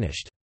and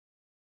punished.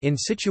 In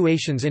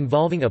situations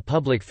involving a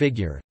public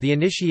figure, the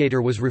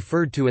initiator was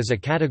referred to as a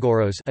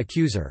kategoros,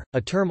 accuser, a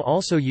term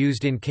also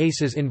used in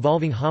cases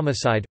involving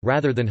homicide,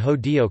 rather than ho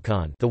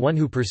diokon, the one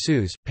who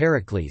pursues.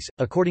 Pericles,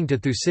 according to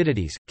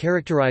Thucydides,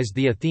 characterized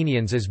the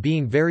Athenians as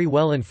being very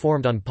well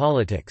informed on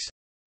politics.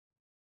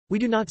 We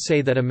do not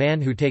say that a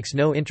man who takes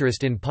no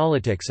interest in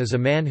politics is a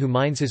man who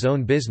minds his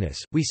own business,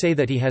 we say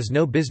that he has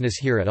no business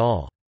here at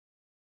all.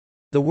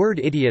 The word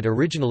idiot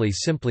originally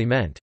simply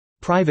meant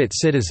private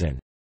citizen,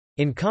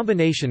 in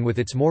combination with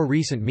its more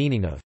recent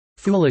meaning of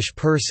foolish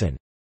person.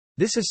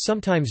 This is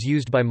sometimes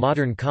used by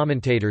modern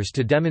commentators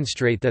to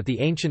demonstrate that the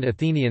ancient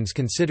Athenians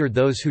considered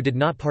those who did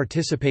not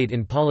participate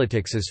in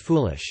politics as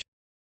foolish.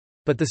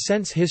 But the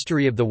sense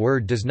history of the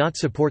word does not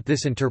support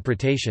this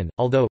interpretation.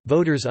 Although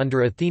voters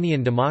under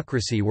Athenian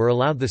democracy were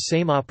allowed the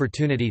same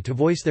opportunity to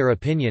voice their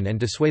opinion and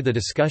to sway the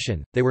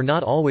discussion, they were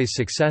not always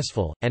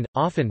successful, and,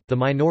 often, the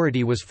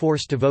minority was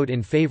forced to vote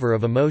in favor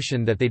of a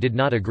motion that they did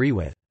not agree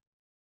with.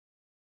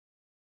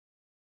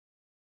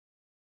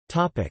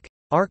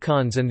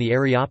 Archons and the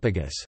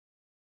Areopagus.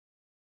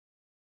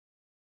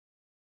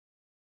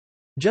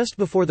 Just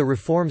before the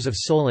reforms of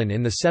Solon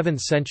in the 7th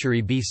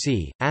century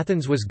BC,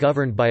 Athens was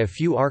governed by a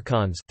few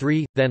archons,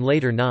 3, then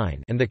later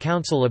 9, and the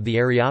Council of the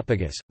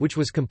Areopagus, which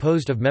was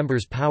composed of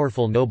members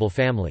powerful noble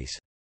families.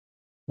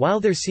 While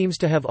there seems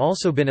to have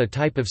also been a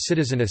type of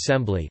citizen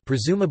assembly,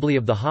 presumably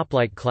of the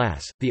hoplite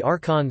class, the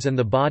archons and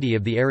the body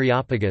of the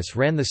Areopagus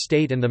ran the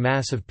state and the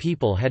mass of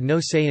people had no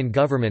say in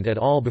government at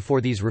all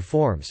before these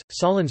reforms.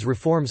 Solon's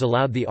reforms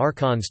allowed the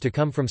archons to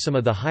come from some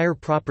of the higher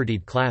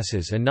propertied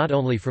classes and not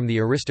only from the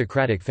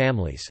aristocratic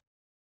families.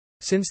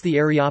 Since the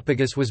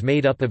Areopagus was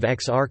made up of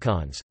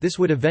ex-archons, this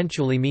would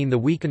eventually mean the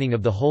weakening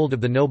of the hold of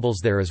the nobles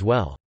there as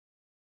well.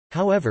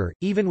 However,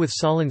 even with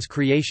Solon's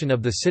creation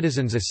of the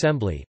Citizens'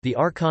 Assembly, the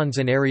archons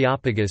and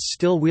Areopagus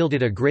still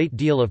wielded a great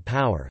deal of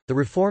power. The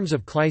reforms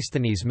of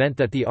Cleisthenes meant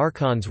that the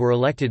archons were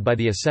elected by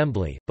the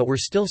assembly, but were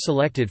still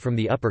selected from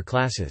the upper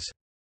classes.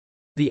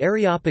 The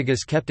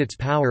Areopagus kept its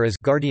power as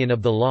guardian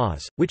of the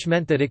laws, which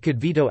meant that it could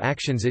veto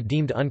actions it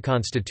deemed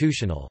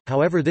unconstitutional.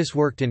 However, this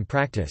worked in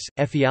practice.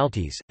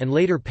 Ephialtes, and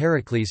later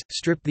Pericles,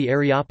 stripped the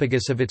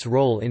Areopagus of its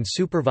role in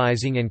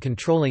supervising and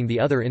controlling the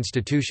other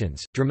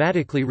institutions,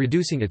 dramatically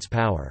reducing its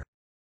power.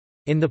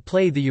 In the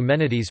play The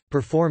Eumenides,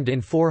 performed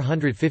in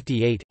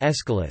 458,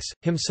 Aeschylus,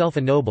 himself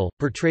a noble,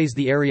 portrays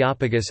the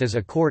Areopagus as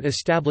a court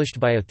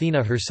established by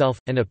Athena herself,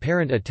 an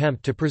apparent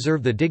attempt to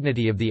preserve the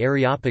dignity of the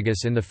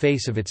Areopagus in the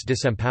face of its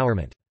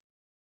disempowerment.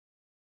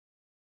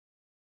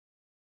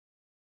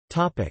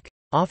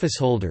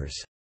 Officeholders.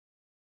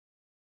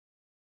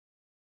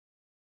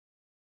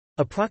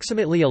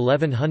 Approximately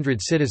 1,100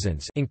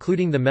 citizens,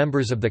 including the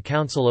members of the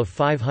Council of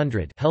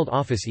 500, held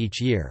office each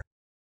year.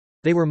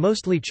 They were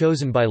mostly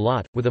chosen by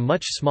lot, with a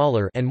much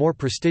smaller and more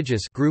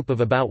prestigious group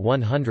of about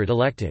 100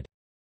 elected.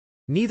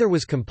 Neither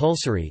was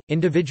compulsory,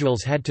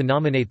 individuals had to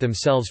nominate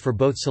themselves for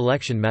both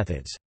selection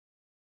methods.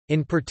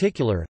 In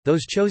particular,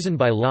 those chosen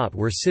by lot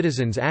were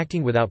citizens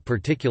acting without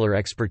particular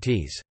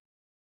expertise.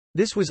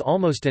 This was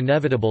almost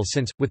inevitable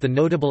since, with the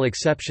notable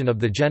exception of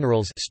the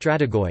generals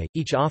strategoi,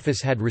 each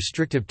office had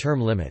restrictive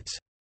term limits.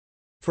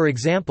 For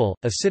example,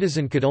 a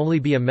citizen could only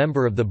be a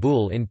member of the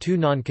boule in 2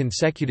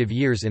 non-consecutive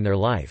years in their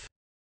life.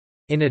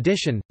 In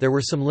addition, there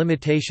were some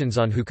limitations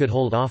on who could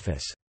hold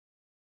office.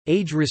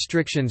 Age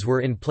restrictions were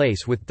in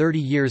place with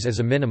 30 years as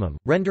a minimum,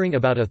 rendering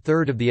about a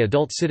third of the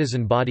adult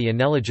citizen body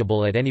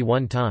ineligible at any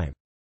one time.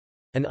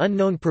 An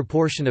unknown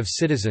proportion of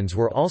citizens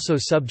were also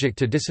subject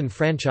to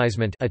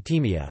disenfranchisement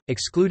atimia,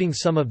 excluding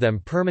some of them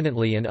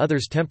permanently and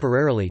others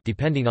temporarily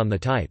depending on the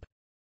type.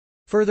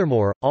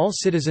 Furthermore, all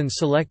citizens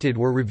selected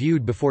were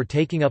reviewed before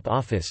taking up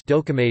office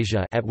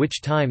at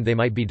which time they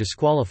might be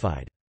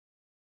disqualified.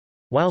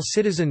 While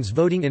citizens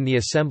voting in the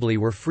assembly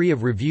were free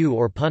of review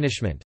or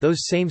punishment,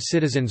 those same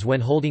citizens when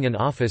holding an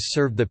office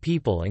served the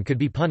people and could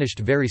be punished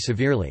very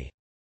severely.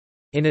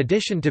 In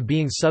addition to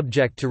being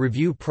subject to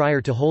review prior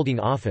to holding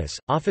office,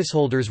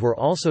 officeholders were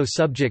also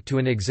subject to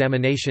an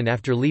examination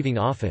after leaving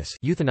office,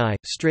 euthanae,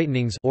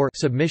 straightenings, or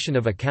submission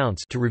of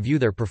accounts to review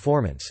their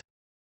performance.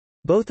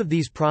 Both of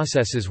these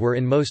processes were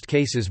in most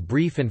cases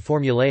brief and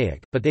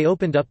formulaic, but they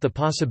opened up the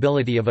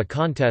possibility of a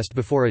contest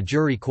before a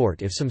jury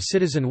court if some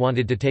citizen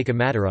wanted to take a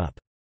matter up.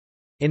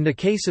 In the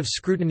case of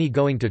scrutiny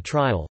going to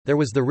trial, there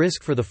was the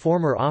risk for the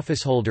former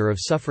officeholder of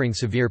suffering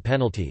severe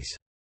penalties.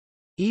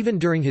 Even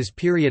during his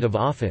period of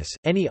office,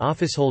 any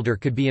officeholder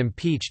could be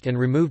impeached and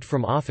removed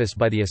from office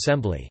by the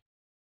assembly.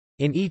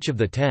 In each of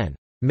the 10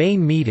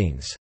 main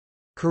meetings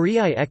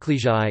Curiae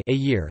Ecclesiae a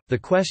year, the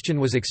question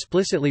was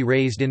explicitly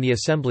raised in the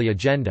assembly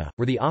agenda,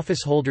 were the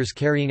officeholders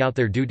carrying out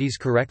their duties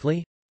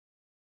correctly?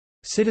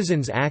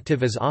 Citizens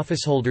active as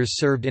officeholders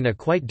served in a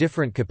quite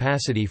different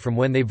capacity from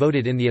when they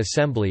voted in the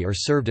assembly or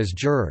served as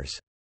jurors.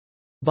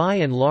 By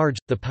and large,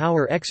 the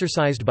power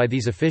exercised by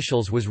these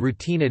officials was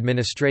routine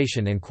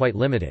administration and quite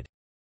limited.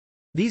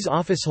 These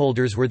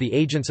officeholders were the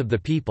agents of the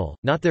people,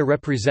 not their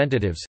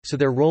representatives, so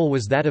their role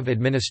was that of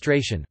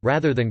administration,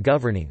 rather than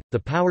governing. The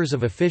powers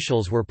of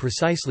officials were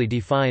precisely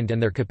defined and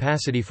their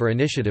capacity for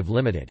initiative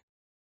limited.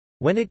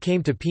 When it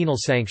came to penal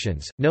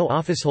sanctions, no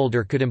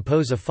officeholder could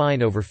impose a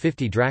fine over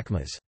 50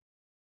 drachmas.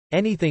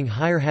 Anything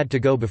higher had to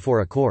go before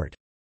a court.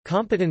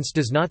 Competence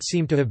does not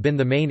seem to have been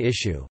the main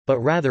issue, but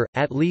rather,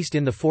 at least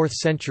in the 4th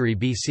century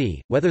BC,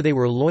 whether they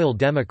were loyal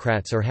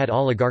democrats or had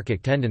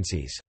oligarchic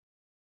tendencies.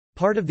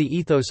 Part of the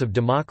ethos of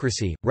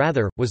democracy,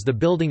 rather, was the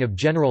building of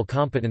general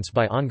competence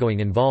by ongoing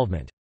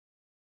involvement.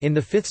 In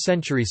the 5th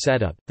century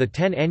setup, the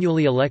 10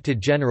 annually elected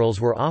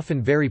generals were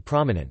often very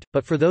prominent,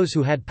 but for those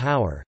who had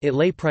power, it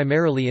lay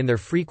primarily in their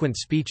frequent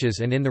speeches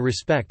and in the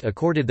respect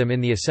accorded them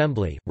in the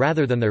assembly,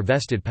 rather than their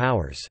vested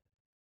powers.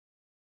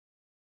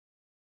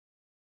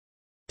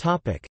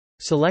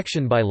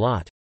 Selection by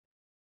lot.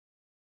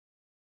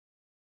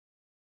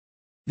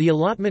 The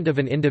allotment of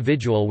an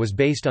individual was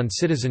based on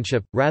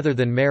citizenship, rather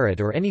than merit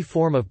or any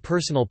form of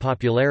personal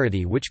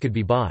popularity which could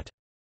be bought.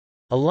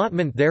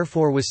 Allotment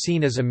therefore was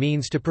seen as a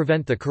means to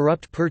prevent the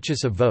corrupt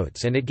purchase of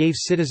votes, and it gave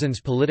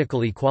citizens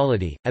political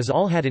equality, as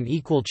all had an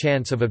equal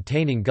chance of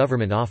obtaining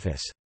government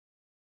office.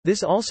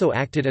 This also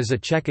acted as a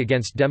check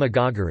against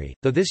demagoguery,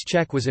 though this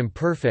check was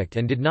imperfect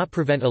and did not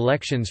prevent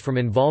elections from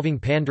involving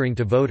pandering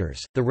to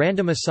voters. The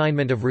random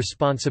assignment of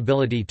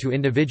responsibility to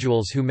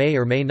individuals who may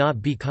or may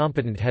not be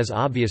competent has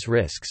obvious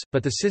risks,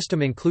 but the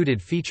system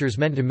included features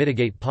meant to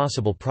mitigate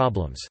possible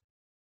problems.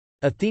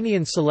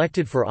 Athenians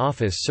selected for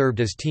office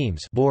served as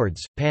teams,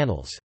 boards,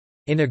 panels.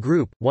 In a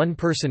group, one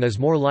person is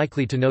more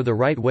likely to know the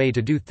right way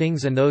to do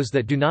things, and those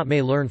that do not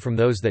may learn from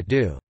those that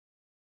do.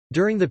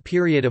 During the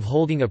period of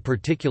holding a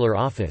particular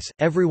office,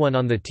 everyone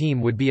on the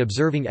team would be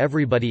observing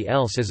everybody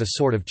else as a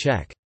sort of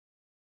check.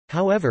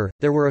 However,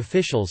 there were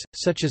officials,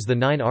 such as the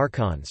 9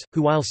 archons,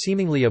 who while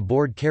seemingly a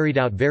board carried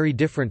out very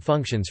different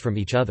functions from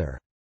each other.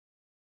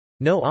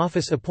 No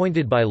office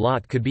appointed by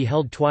lot could be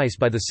held twice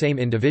by the same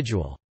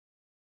individual.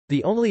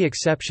 The only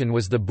exception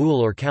was the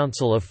Boule or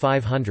Council of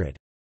 500.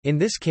 In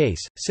this case,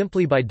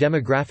 simply by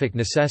demographic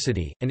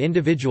necessity, an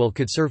individual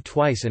could serve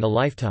twice in a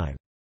lifetime.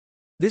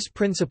 This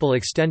principle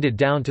extended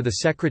down to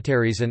the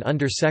secretaries and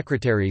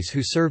under-secretaries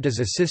who served as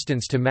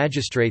assistants to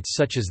magistrates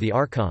such as the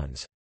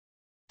archons.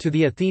 To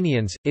the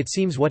Athenians, it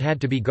seems what had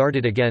to be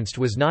guarded against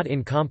was not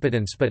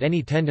incompetence but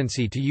any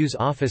tendency to use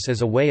office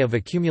as a way of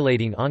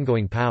accumulating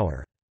ongoing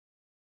power.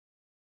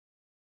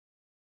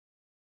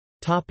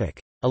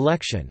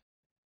 Election.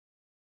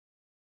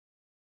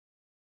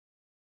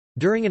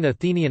 During an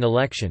Athenian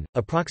election,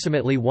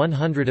 approximately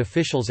 100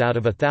 officials out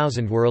of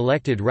 1,000 were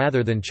elected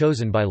rather than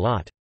chosen by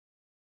lot.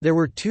 There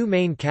were two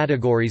main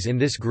categories in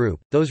this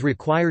group, those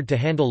required to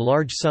handle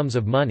large sums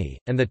of money,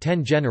 and the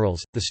 10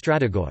 generals, the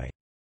strategoi.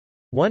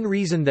 One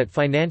reason that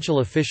financial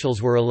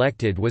officials were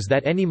elected was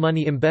that any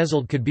money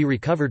embezzled could be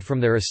recovered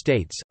from their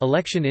estates.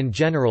 Election in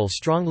general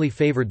strongly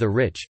favored the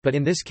rich, but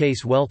in this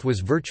case wealth was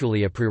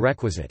virtually a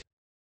prerequisite.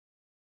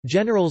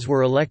 Generals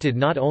were elected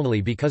not only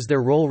because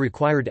their role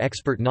required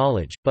expert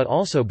knowledge, but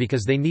also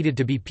because they needed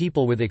to be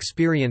people with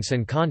experience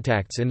and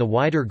contacts in the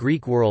wider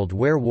Greek world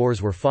where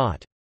wars were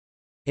fought.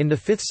 In the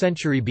 5th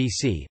century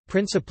BC,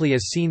 principally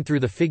as seen through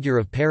the figure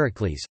of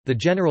Pericles, the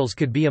generals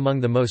could be among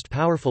the most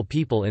powerful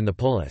people in the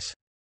polis.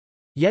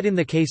 Yet in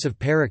the case of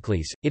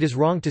Pericles, it is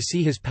wrong to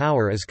see his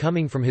power as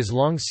coming from his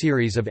long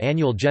series of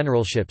annual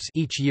generalships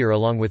each year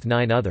along with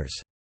 9 others.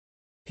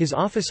 His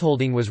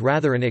officeholding was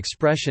rather an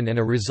expression and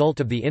a result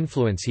of the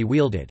influence he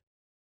wielded.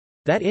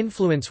 That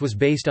influence was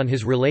based on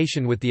his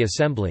relation with the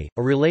assembly,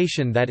 a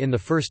relation that in the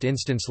first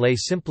instance lay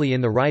simply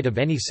in the right of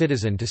any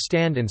citizen to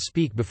stand and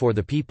speak before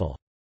the people.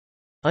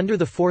 Under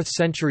the 4th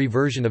century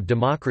version of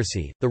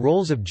democracy, the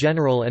roles of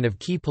general and of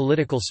key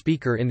political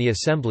speaker in the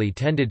assembly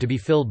tended to be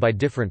filled by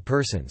different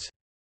persons.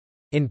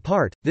 In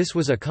part, this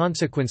was a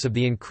consequence of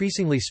the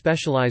increasingly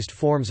specialized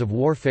forms of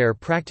warfare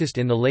practiced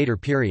in the later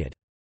period.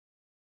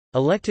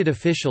 Elected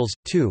officials,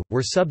 too,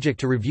 were subject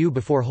to review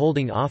before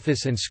holding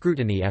office and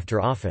scrutiny after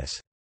office.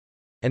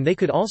 And they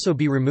could also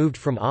be removed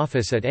from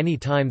office at any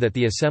time that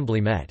the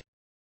assembly met.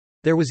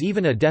 There was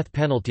even a death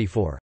penalty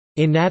for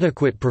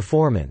inadequate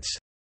performance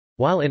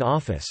while in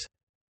office.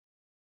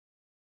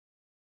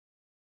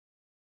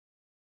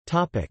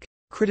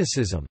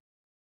 Criticism.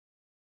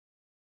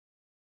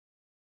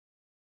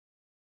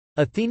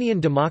 Athenian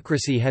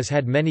democracy has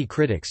had many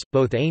critics,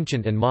 both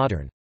ancient and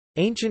modern.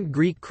 Ancient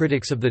Greek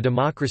critics of the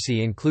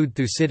democracy include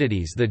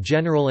Thucydides the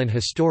general and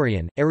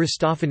historian,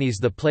 Aristophanes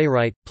the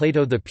playwright,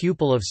 Plato the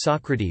pupil of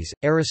Socrates,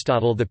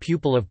 Aristotle the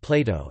pupil of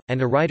Plato,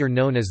 and a writer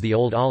known as the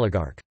Old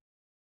Oligarch.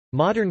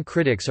 Modern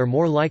critics are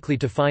more likely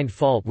to find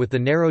fault with the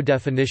narrow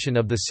definition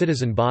of the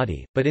citizen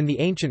body, but in the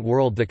ancient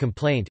world the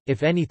complaint,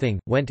 if anything,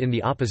 went in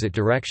the opposite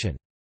direction.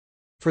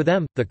 For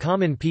them, the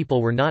common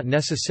people were not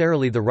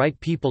necessarily the right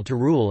people to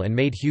rule and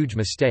made huge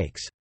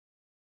mistakes.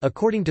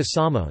 According to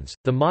Samos,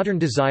 the modern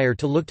desire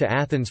to look to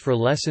Athens for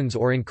lessons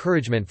or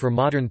encouragement for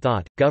modern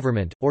thought,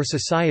 government, or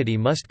society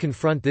must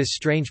confront this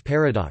strange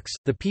paradox: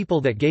 the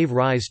people that gave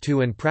rise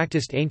to and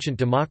practiced ancient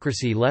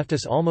democracy left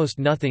us almost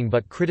nothing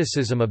but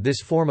criticism of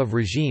this form of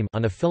regime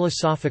on a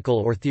philosophical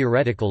or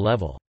theoretical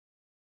level.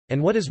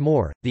 And what is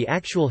more, the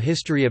actual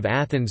history of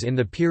Athens in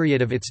the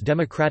period of its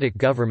democratic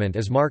government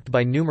is marked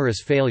by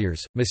numerous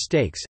failures,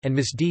 mistakes, and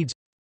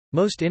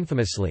misdeeds—most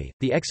infamously,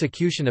 the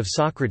execution of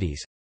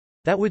Socrates,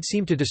 that would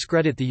seem to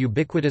discredit the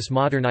ubiquitous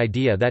modern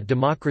idea that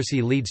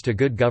democracy leads to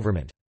good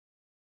government.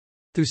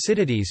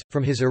 Thucydides,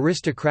 from his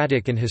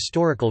aristocratic and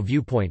historical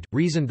viewpoint,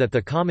 reasoned that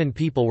the common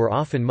people were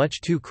often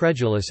much too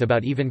credulous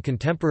about even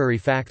contemporary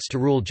facts to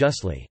rule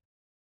justly.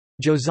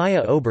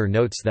 Josiah Ober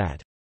notes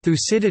that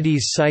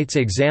Thucydides cites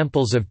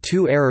examples of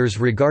two errors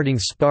regarding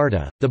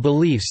Sparta, the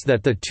beliefs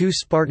that the 2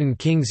 Spartan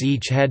kings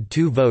each had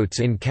 2 votes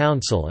in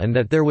council and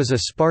that there was a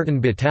Spartan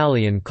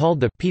battalion called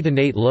the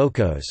Pedonate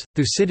Locos.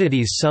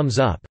 Thucydides sums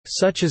up,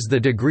 such is the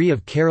degree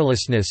of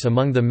carelessness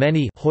among the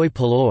many hoi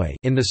polloi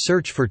in the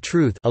search for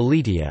truth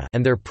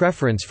and their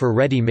preference for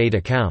ready-made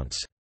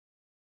accounts.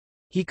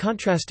 He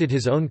contrasted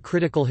his own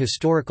critical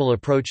historical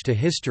approach to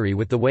history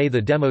with the way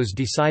the demos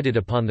decided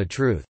upon the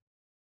truth.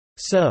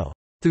 So,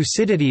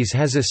 Thucydides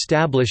has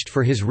established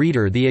for his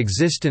reader the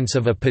existence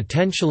of a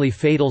potentially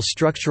fatal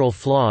structural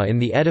flaw in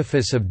the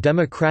edifice of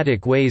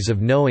democratic ways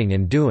of knowing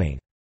and doing.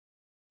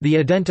 The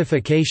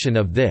identification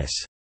of this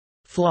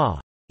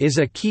flaw is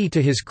a key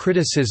to his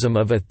criticism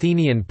of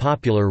Athenian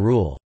popular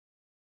rule.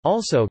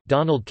 Also,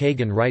 Donald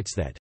Kagan writes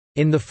that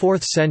in the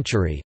 4th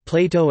century,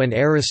 Plato and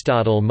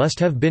Aristotle must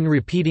have been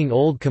repeating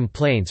old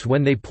complaints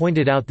when they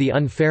pointed out the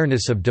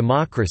unfairness of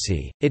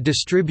democracy. It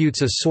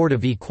distributes a sort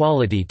of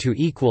equality to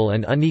equal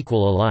and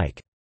unequal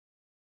alike.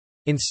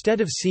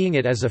 Instead of seeing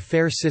it as a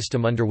fair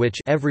system under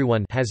which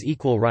everyone has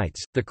equal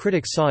rights, the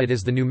critics saw it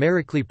as the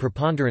numerically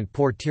preponderant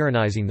poor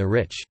tyrannizing the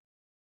rich.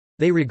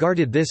 They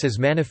regarded this as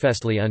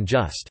manifestly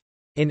unjust.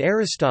 In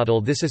Aristotle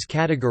this is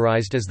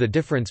categorized as the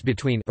difference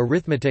between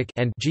arithmetic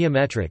and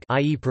geometric,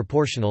 i.e.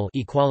 proportional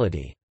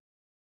equality.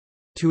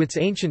 To its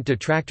ancient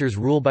detractors,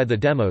 rule by the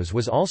demos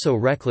was also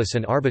reckless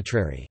and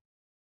arbitrary.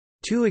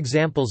 Two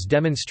examples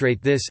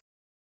demonstrate this.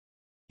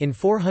 In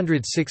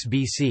 406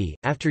 BC,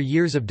 after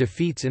years of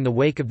defeats in the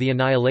wake of the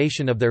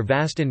annihilation of their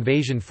vast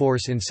invasion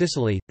force in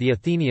Sicily, the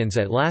Athenians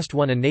at last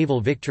won a naval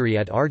victory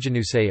at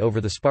Arginusae over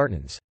the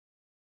Spartans.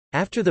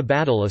 After the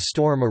battle, a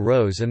storm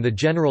arose and the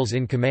generals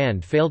in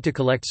command failed to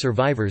collect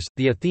survivors.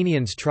 The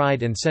Athenians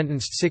tried and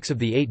sentenced 6 of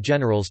the 8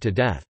 generals to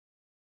death.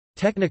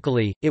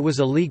 Technically, it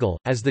was illegal,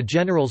 as the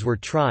generals were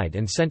tried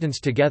and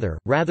sentenced together,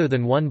 rather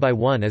than one by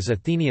one as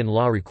Athenian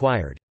law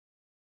required.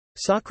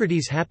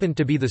 Socrates happened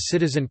to be the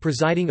citizen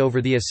presiding over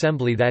the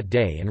assembly that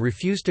day and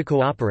refused to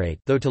cooperate,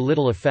 though to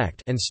little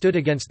effect, and stood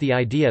against the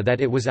idea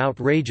that it was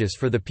outrageous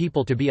for the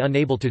people to be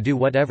unable to do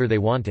whatever they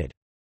wanted.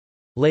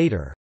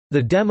 Later,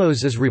 the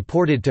demos is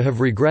reported to have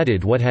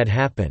regretted what had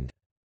happened.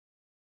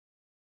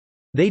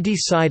 They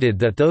decided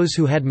that those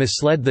who had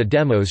misled the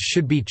demos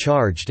should be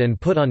charged and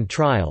put on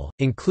trial,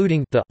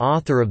 including the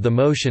author of the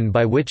motion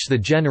by which the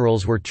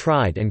generals were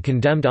tried and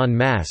condemned en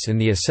masse in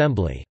the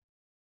assembly.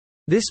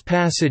 This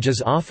passage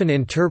is often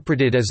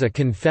interpreted as a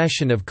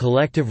confession of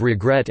collective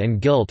regret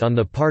and guilt on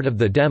the part of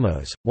the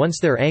demos, once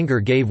their anger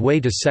gave way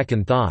to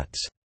second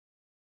thoughts.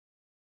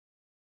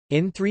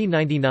 In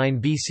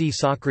 399 BC,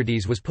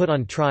 Socrates was put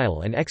on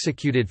trial and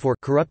executed for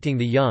corrupting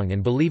the young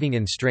and believing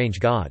in strange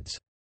gods.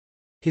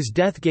 His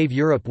death gave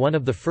Europe one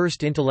of the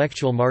first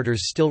intellectual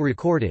martyrs still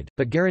recorded,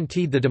 but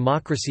guaranteed the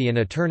democracy an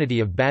eternity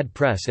of bad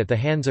press at the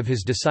hands of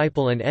his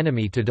disciple and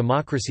enemy to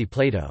democracy,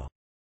 Plato.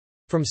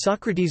 From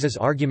Socrates'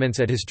 arguments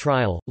at his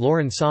trial,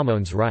 Lauren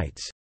Samones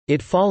writes,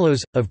 "It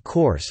follows, of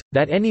course,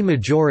 that any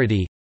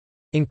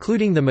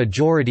majority—including the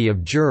majority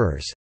of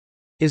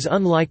jurors—is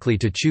unlikely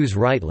to choose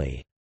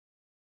rightly.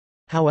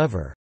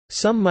 However,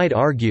 some might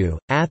argue,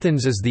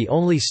 Athens is the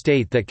only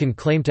state that can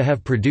claim to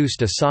have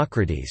produced a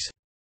Socrates.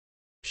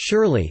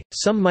 Surely,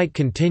 some might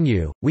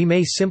continue, we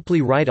may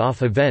simply write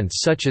off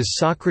events such as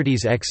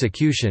Socrates'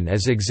 execution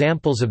as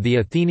examples of the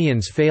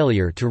Athenians'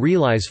 failure to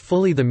realize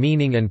fully the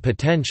meaning and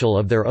potential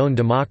of their own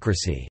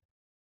democracy."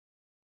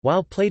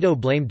 While Plato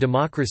blamed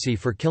democracy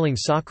for killing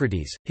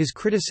Socrates, his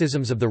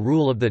criticisms of the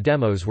rule of the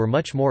demos were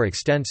much more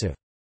extensive.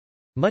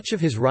 Much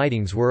of his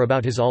writings were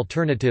about his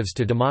alternatives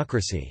to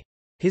democracy.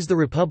 His The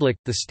Republic,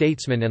 The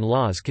Statesman and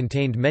Laws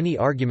contained many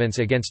arguments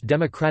against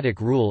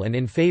democratic rule and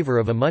in favor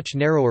of a much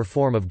narrower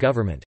form of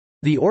government.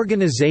 The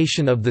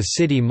organization of the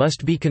city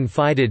must be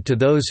confided to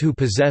those who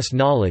possess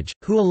knowledge,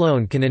 who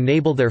alone can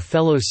enable their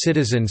fellow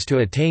citizens to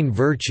attain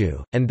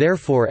virtue, and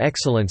therefore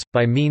excellence,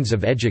 by means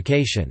of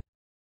education.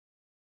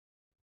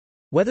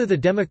 Whether the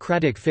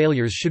democratic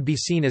failures should be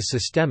seen as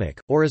systemic,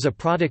 or as a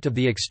product of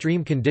the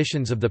extreme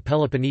conditions of the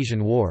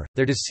Peloponnesian War,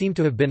 there does seem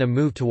to have been a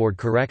move toward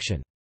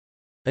correction.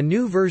 A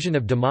new version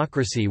of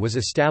democracy was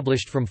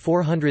established from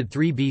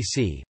 403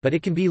 BC, but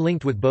it can be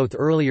linked with both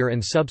earlier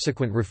and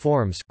subsequent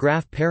reforms.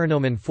 Graph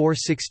Paranomen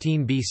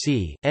 416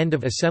 BC, end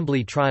of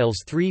assembly trials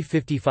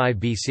 355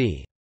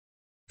 BC.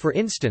 For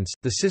instance,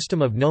 the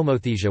system of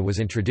nomothesia was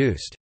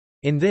introduced.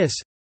 In this,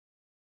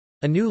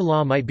 a new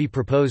law might be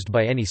proposed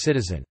by any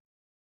citizen.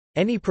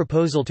 Any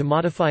proposal to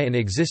modify an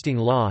existing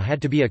law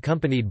had to be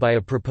accompanied by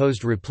a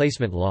proposed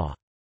replacement law.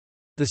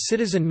 The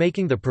citizen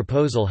making the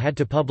proposal had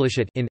to publish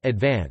it in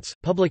advance.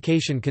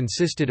 Publication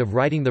consisted of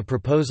writing the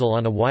proposal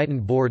on a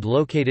whitened board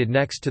located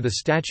next to the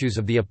statues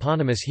of the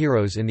eponymous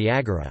heroes in the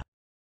agora.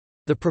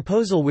 The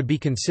proposal would be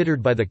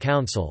considered by the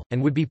council,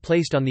 and would be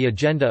placed on the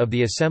agenda of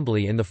the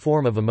assembly in the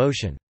form of a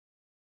motion.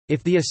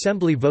 If the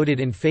assembly voted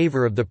in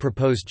favor of the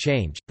proposed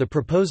change, the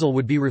proposal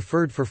would be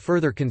referred for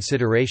further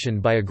consideration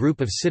by a group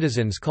of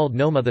citizens called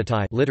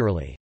nomothetai,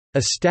 literally,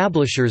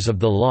 establishers of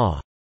the law.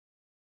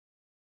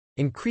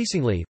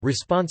 Increasingly,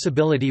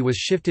 responsibility was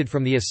shifted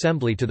from the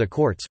assembly to the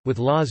courts, with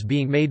laws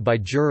being made by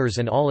jurors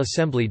and all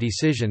assembly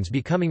decisions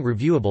becoming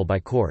reviewable by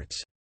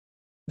courts.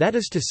 That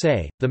is to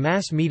say, the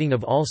mass meeting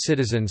of all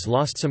citizens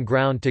lost some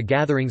ground to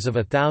gatherings of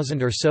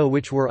 1,000 or so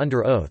which were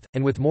under oath,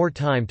 and with more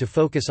time to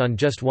focus on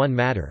just one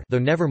matter, though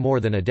never more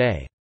than a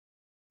day.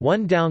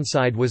 One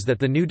downside was that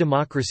the new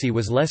democracy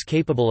was less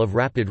capable of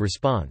rapid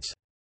response.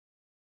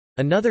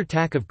 Another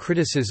tack of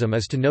criticism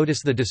is to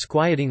notice the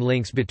disquieting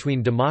links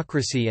between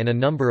democracy and a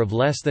number of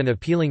less than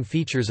appealing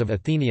features of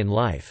Athenian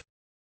life.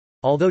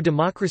 Although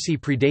democracy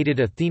predated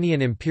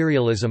Athenian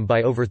imperialism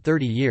by over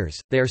 30 years,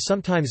 they are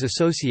sometimes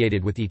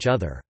associated with each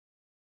other.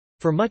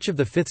 For much of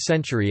the 5th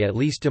century at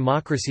least,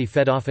 democracy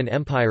fed off an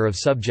empire of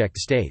subject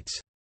states.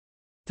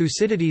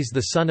 Thucydides,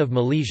 the son of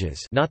Milesius,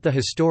 not the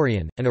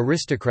historian, an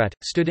aristocrat,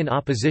 stood in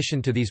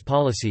opposition to these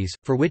policies,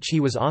 for which he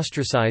was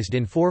ostracized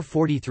in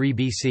 443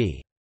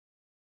 BC.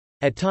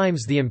 At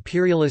times the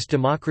imperialist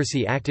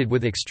democracy acted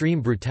with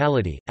extreme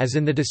brutality, as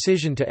in the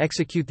decision to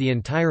execute the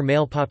entire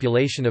male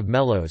population of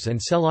Melos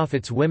and sell off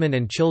its women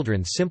and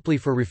children simply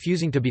for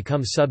refusing to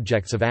become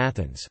subjects of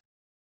Athens.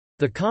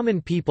 The common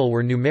people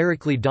were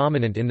numerically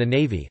dominant in the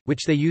navy,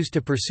 which they used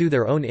to pursue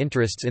their own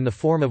interests in the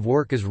form of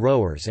work as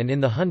rowers and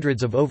in the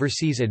hundreds of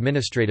overseas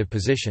administrative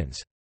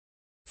positions.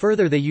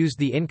 Further, they used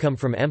the income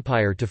from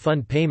empire to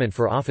fund payment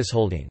for office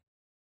holding.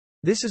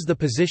 This is the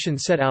position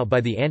set out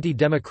by the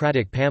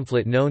anti-democratic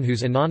pamphlet known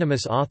whose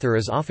anonymous author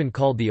is often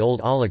called the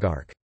Old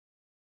Oligarch.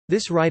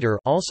 This writer,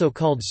 also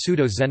called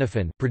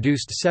Pseudo-Xenophon,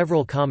 produced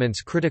several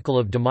comments critical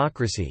of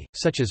democracy,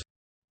 such as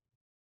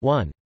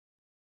 1.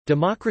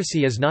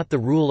 Democracy is not the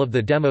rule of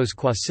the demos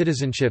qua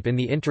citizenship in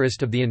the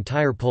interest of the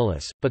entire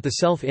polis, but the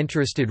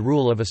self-interested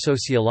rule of a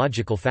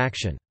sociological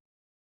faction.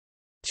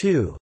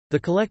 2. The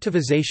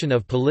collectivization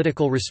of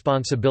political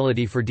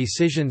responsibility for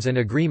decisions and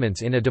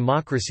agreements in a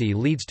democracy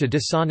leads to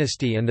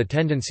dishonesty and the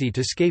tendency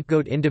to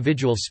scapegoat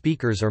individual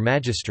speakers or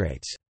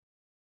magistrates.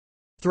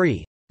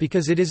 3.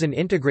 Because it is an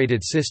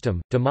integrated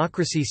system,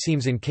 democracy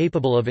seems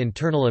incapable of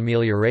internal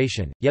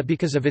amelioration, yet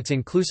because of its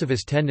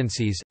inclusivist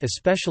tendencies,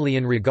 especially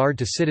in regard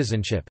to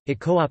citizenship, it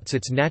co-opts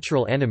its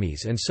natural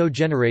enemies and so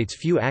generates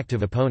few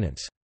active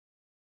opponents.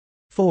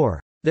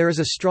 4. There is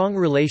a strong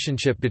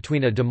relationship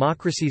between a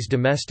democracy's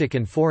domestic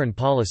and foreign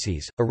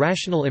policies. A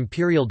rational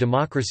imperial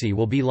democracy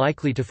will be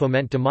likely to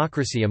foment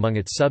democracy among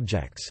its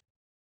subjects.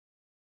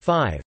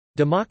 5.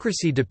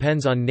 Democracy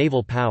depends on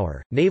naval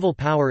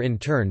power in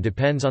turn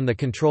depends on the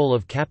control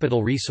of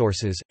capital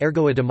resources,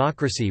 ergo a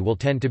democracy will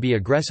tend to be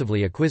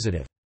aggressively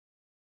acquisitive.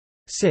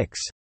 6.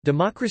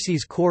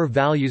 Democracy's core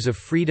values of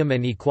freedom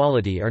and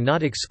equality are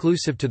not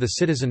exclusive to the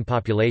citizen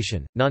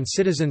population,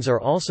 non-citizens are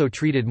also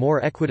treated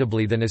more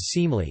equitably than is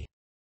seemly.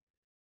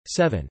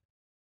 7.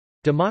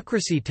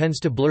 Democracy tends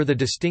to blur the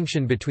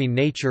distinction between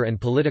nature and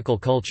political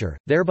culture,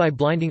 thereby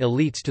blinding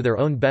elites to their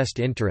own best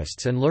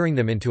interests and luring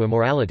them into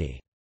immorality.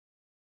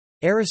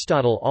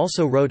 Aristotle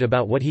also wrote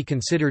about what he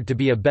considered to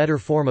be a better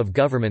form of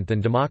government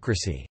than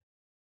democracy.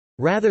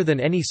 Rather than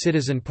any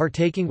citizen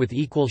partaking with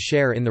equal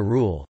share in the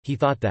rule, he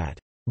thought that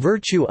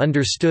virtue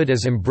understood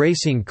as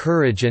embracing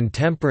courage and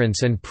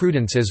temperance and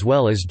prudence as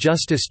well as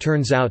justice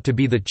turns out to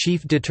be the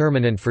chief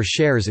determinant for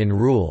shares in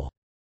rule.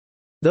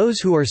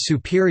 Those who are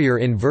superior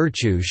in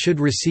virtue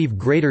should receive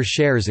greater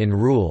shares in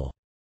rule.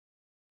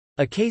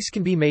 A case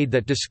can be made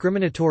that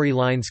discriminatory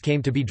lines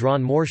came to be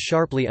drawn more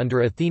sharply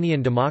under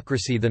Athenian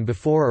democracy than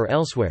before or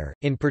elsewhere,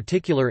 in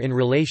particular in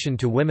relation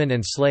to women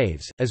and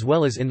slaves, as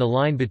well as in the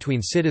line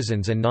between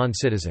citizens and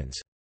non-citizens.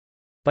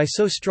 By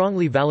so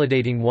strongly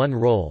validating one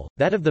role,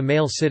 that of the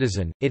male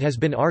citizen, it has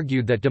been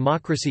argued that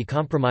democracy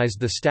compromised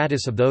the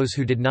status of those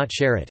who did not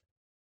share it.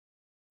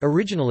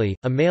 Originally,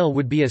 a male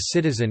would be a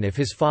citizen if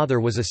his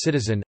father was a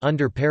citizen.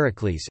 Under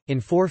Pericles,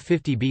 in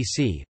 450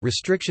 BC,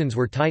 restrictions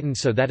were tightened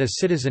so that a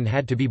citizen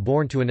had to be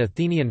born to an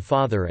Athenian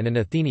father and an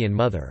Athenian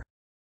mother.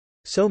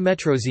 So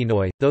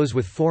metroxenoi, those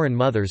with foreign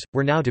mothers,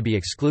 were now to be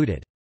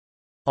excluded.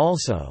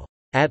 Also,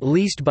 at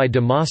least by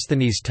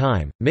Demosthenes'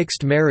 time,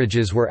 mixed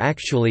marriages were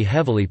actually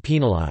heavily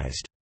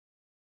penalized.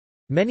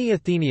 Many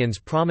Athenians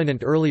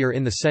prominent earlier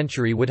in the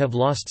century would have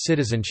lost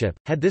citizenship,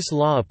 had this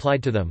law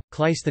applied to them.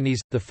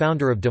 Cleisthenes, the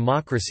founder of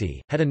democracy,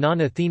 had a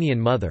non-Athenian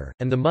mother,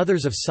 and the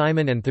mothers of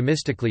Cimon and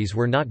Themistocles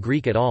were not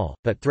Greek at all,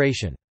 but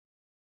Thracian.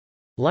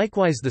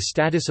 Likewise, the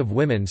status of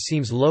women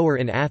seems lower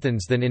in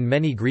Athens than in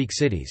many Greek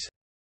cities.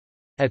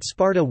 At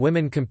Sparta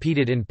women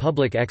competed in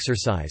public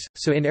exercise,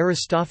 so in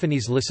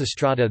Aristophanes'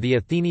 Lysistrata the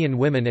Athenian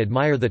women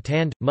admire the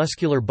tanned,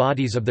 muscular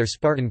bodies of their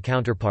Spartan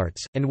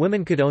counterparts, and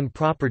women could own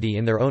property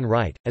in their own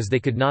right, as they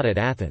could not at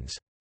Athens.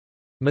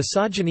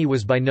 Misogyny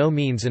was by no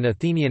means an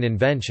Athenian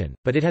invention,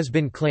 but it has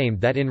been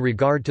claimed that in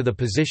regard to the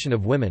position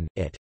of women,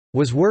 it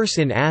was worse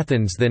in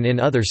Athens than in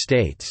other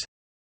states.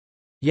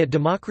 Yet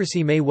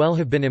democracy may well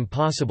have been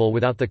impossible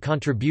without the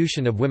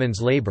contribution of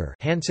women's labor.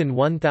 Hansen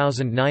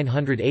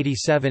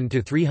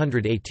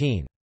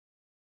 1987–318.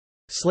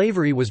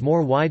 Slavery was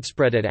more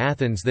widespread at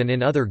Athens than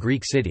in other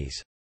Greek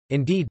cities.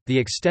 Indeed, the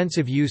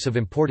extensive use of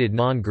imported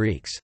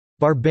non-Greeks,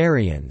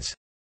 barbarians,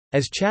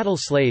 as chattel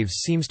slaves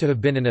seems to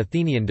have been an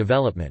Athenian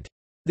development.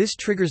 This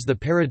triggers the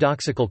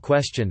paradoxical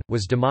question,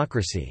 was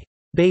democracy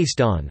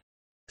based on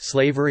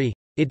slavery?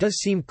 It does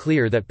seem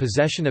clear that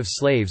possession of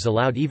slaves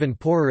allowed even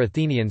poorer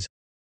Athenians,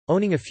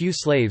 owning a few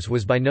slaves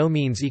was by no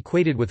means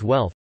equated with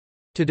wealth,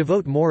 to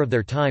devote more of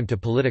their time to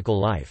political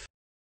life.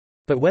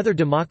 But whether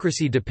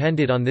democracy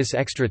depended on this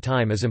extra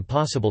time is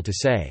impossible to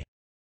say.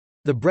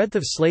 The breadth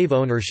of slave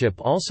ownership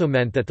also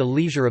meant that the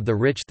leisure of the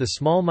rich, the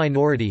small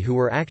minority who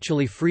were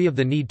actually free of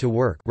the need to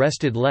work,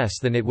 rested less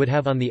than it would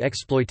have on the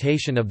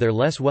exploitation of their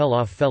less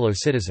well-off fellow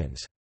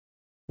citizens.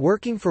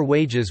 Working for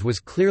wages was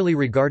clearly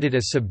regarded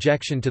as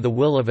subjection to the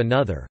will of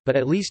another, but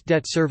at least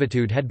debt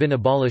servitude had been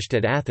abolished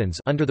at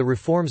Athens under the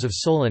reforms of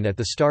Solon at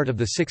the start of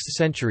the 6th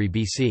century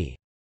BC.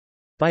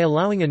 By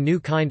allowing a new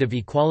kind of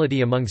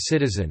equality among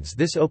citizens,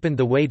 this opened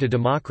the way to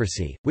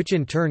democracy, which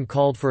in turn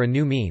called for a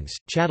new means,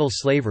 chattel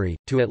slavery,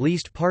 to at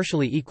least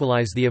partially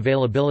equalize the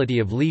availability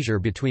of leisure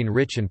between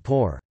rich and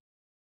poor.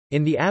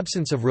 In the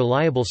absence of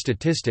reliable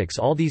statistics,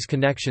 all these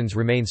connections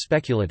remain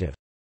speculative.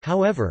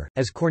 However,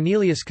 as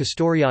Cornelius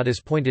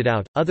Castoriadis pointed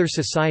out, other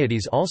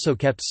societies also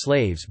kept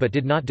slaves but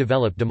did not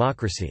develop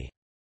democracy.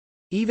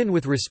 Even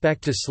with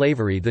respect to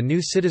slavery, the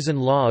new citizen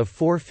law of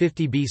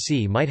 450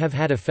 BC might have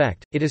had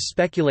effect. It is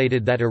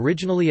speculated that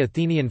originally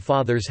Athenian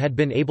fathers had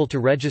been able to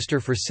register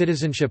for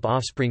citizenship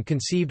offspring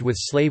conceived with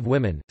slave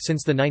women.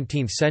 Since the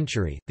 19th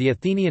century, the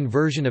Athenian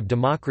version of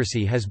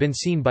democracy has been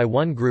seen by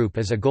one group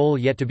as a goal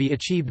yet to be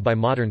achieved by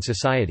modern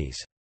societies.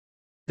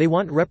 They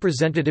want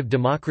representative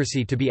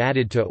democracy to be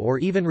added to or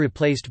even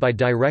replaced by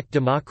direct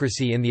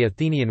democracy in the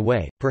Athenian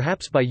way,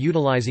 perhaps by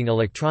utilizing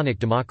electronic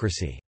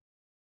democracy.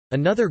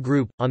 Another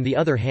group, on the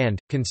other hand,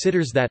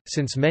 considers that,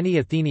 since many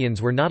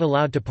Athenians were not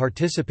allowed to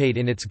participate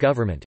in its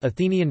government,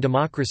 Athenian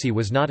democracy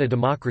was not a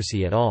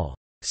democracy at all.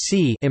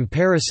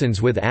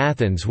 Comparisons with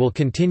Athens will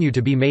continue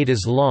to be made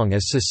as long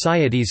as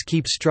societies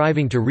keep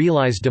striving to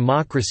realize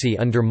democracy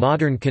under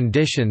modern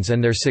conditions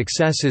and their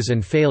successes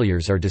and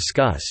failures are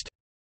discussed.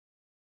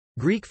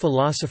 Greek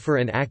philosopher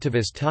and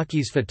activist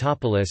Takis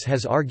Fotopoulos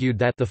has argued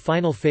that the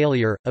final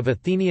failure of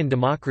Athenian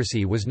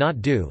democracy was not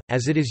due,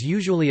 as it is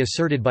usually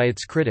asserted by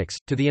its critics,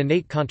 to the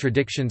innate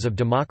contradictions of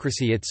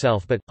democracy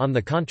itself but, on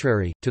the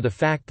contrary, to the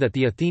fact that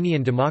the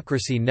Athenian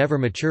democracy never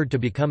matured to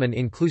become an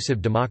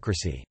inclusive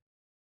democracy.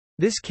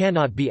 This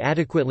cannot be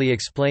adequately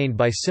explained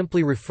by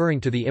simply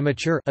referring to the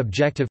immature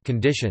objective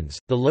conditions,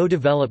 the low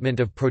development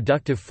of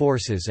productive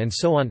forces and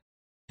so on,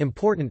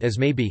 important as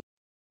may be,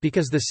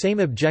 because the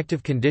same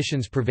objective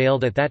conditions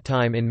prevailed at that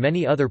time in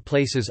many other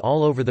places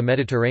all over the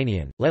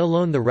Mediterranean, let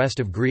alone the rest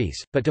of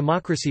Greece, but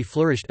democracy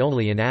flourished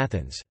only in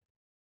Athens.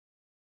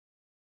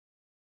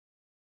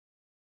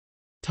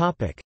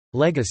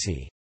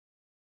 Legacy.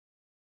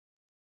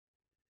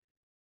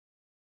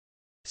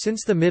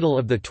 Since the middle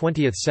of the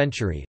 20th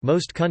century,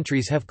 most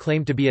countries have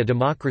claimed to be a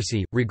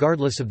democracy,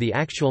 regardless of the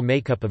actual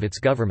makeup of its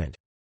government.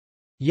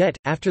 Yet,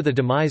 after the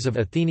demise of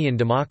Athenian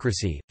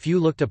democracy, few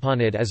looked upon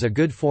it as a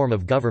good form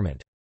of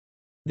government.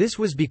 This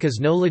was because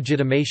no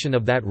legitimation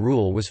of that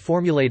rule was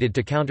formulated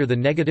to counter the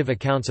negative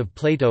accounts of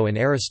Plato and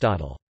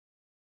Aristotle.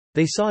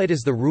 They saw it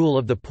as the rule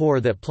of the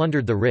poor that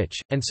plundered the rich,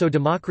 and so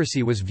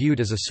democracy was viewed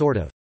as a sort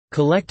of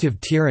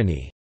collective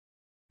tyranny.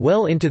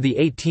 Well into the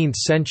 18th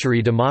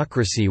century,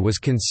 democracy was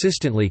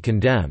consistently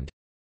condemned.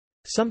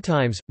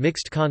 Sometimes,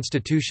 mixed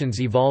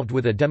constitutions evolved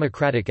with a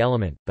democratic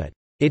element, but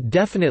it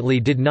definitely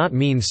did not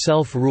mean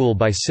self-rule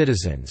by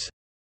citizens.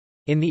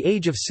 In the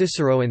age of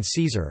Cicero and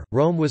Caesar,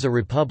 Rome was a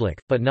republic,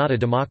 but not a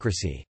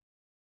democracy.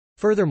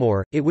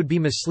 Furthermore, it would be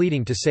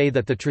misleading to say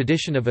that the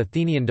tradition of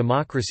Athenian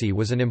democracy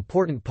was an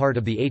important part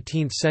of the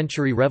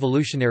 18th-century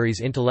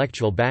revolutionaries'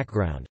 intellectual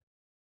background.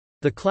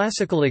 The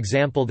classical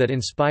example that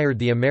inspired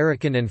the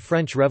American and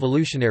French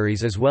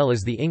revolutionaries as well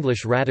as the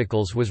English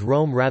radicals was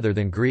Rome rather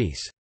than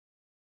Greece.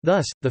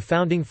 Thus, the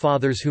Founding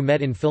Fathers who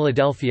met in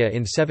Philadelphia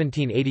in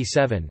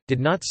 1787, did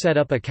not set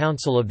up a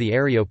council of the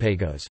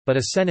Areopagos, but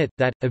a senate,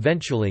 that,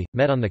 eventually,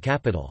 met on the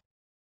Capitol.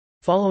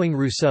 Following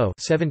Rousseau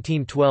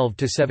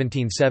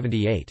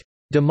 (1712–1778),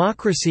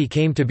 democracy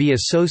came to be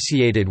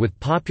associated with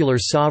popular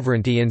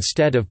sovereignty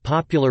instead of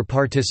popular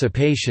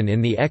participation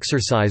in the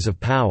exercise of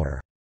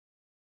power.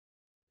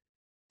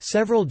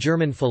 Several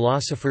German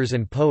philosophers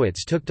and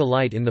poets took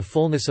delight in the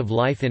fullness of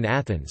life in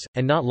Athens,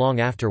 and not long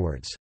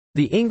afterwards,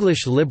 the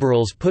English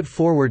liberals put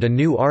forward a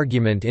new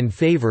argument in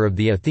favor of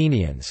the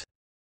Athenians.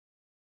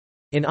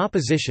 In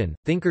opposition,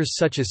 thinkers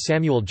such as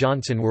Samuel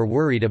Johnson were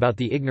worried about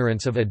the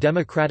ignorance of a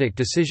democratic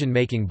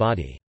decision-making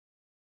body.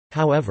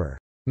 However,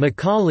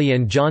 Macaulay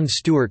and John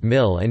Stuart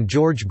Mill and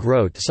George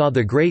Grote saw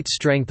the great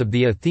strength of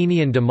the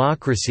Athenian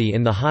democracy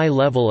in the high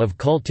level of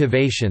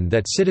cultivation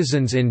that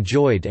citizens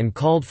enjoyed and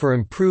called for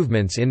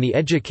improvements in the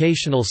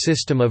educational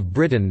system of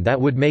Britain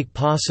that would make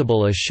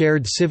possible a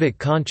shared civic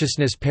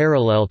consciousness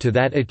parallel to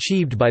that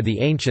achieved by the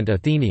ancient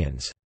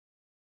Athenians.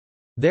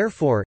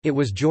 Therefore, it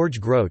was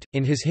George Grote,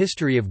 in his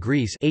History of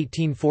Greece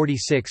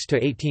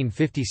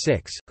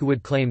 1846–1856, who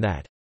would claim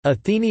that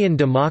Athenian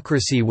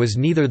democracy was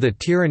neither the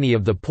tyranny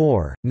of the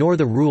poor, nor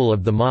the rule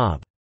of the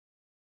mob.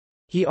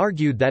 He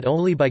argued that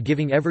only by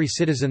giving every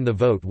citizen the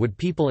vote would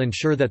people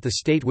ensure that the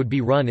state would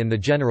be run in the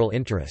general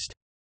interest.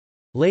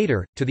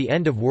 Later, to the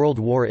end of World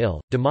War I,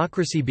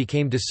 democracy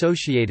became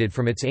dissociated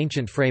from its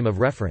ancient frame of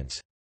reference.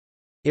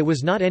 It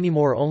was not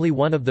anymore only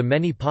one of the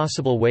many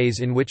possible ways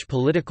in which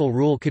political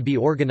rule could be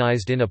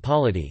organized in a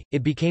polity,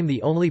 it became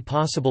the only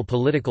possible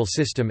political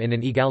system in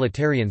an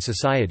egalitarian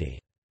society.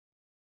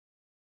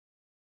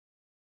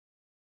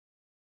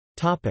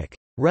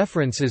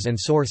 References and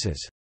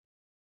sources.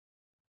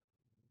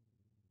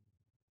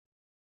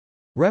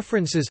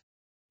 References.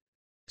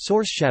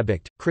 Source: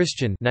 Schabacht,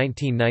 Christian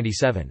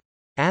 1997.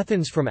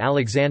 Athens from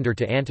Alexander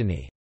to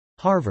Antony.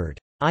 Harvard.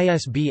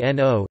 ISBN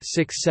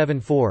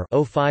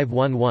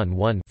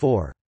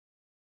 0-674-05111-4.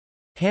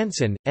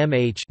 Hansen, M.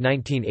 H.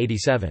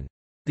 1987.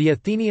 The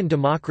Athenian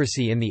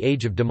Democracy in the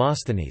Age of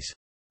Demosthenes.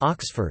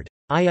 Oxford.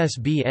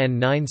 ISBN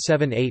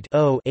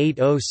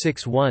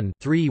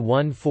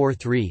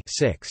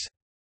 978-0-8061-3143-6.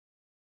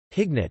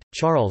 Hignett,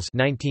 Charles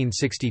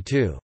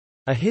 1962.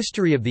 A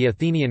History of the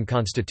Athenian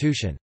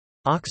Constitution.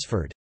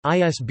 Oxford.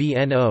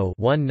 ISBN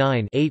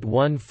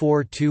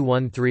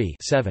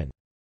 0-19-814213-7.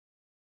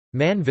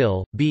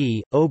 Manville,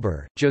 B.,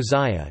 Ober,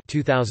 Josiah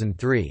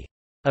 2003.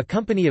 A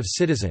Company of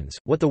Citizens,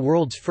 What the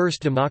World's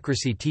First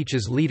Democracy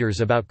Teaches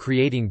Leaders About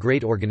Creating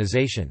Great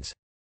Organizations.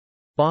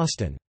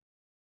 Boston.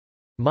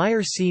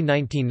 Meyer C.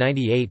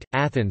 1998,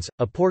 Athens,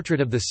 A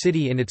Portrait of the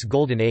City in Its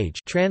Golden Age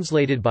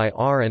translated by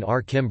R. and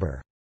R.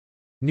 Kimber.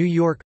 New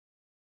York.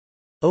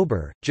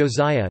 Ober,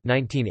 Josiah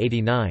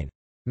 1989.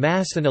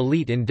 Mass and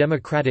Elite in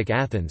Democratic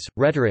Athens,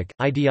 Rhetoric,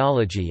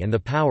 Ideology and the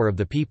Power of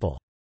the People.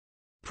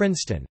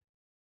 Princeton.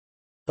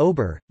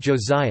 Ober,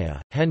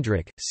 Josiah,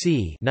 Hendrick,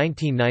 C.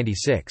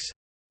 1996.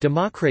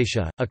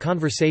 Democratia, A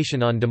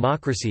Conversation on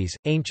Democracies,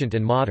 Ancient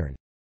and Modern.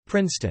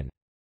 Princeton.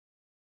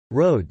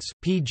 Rhodes,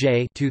 P.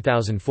 J.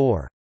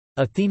 2004.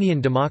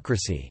 Athenian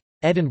Democracy.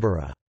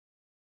 Edinburgh.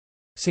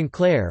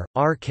 Sinclair,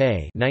 R.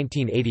 K.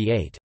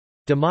 1988.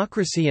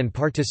 Democracy and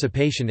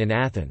Participation in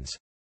Athens.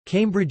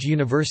 Cambridge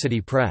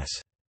University Press.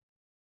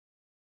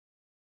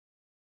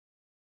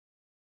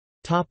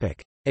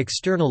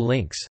 External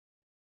links.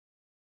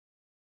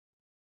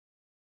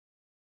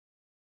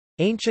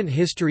 Ancient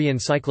History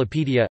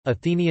Encyclopedia,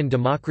 Athenian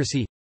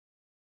Democracy.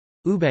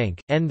 Eubank,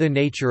 N. The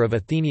Nature of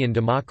Athenian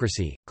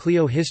Democracy,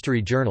 Clio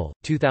History Journal,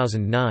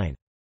 2009.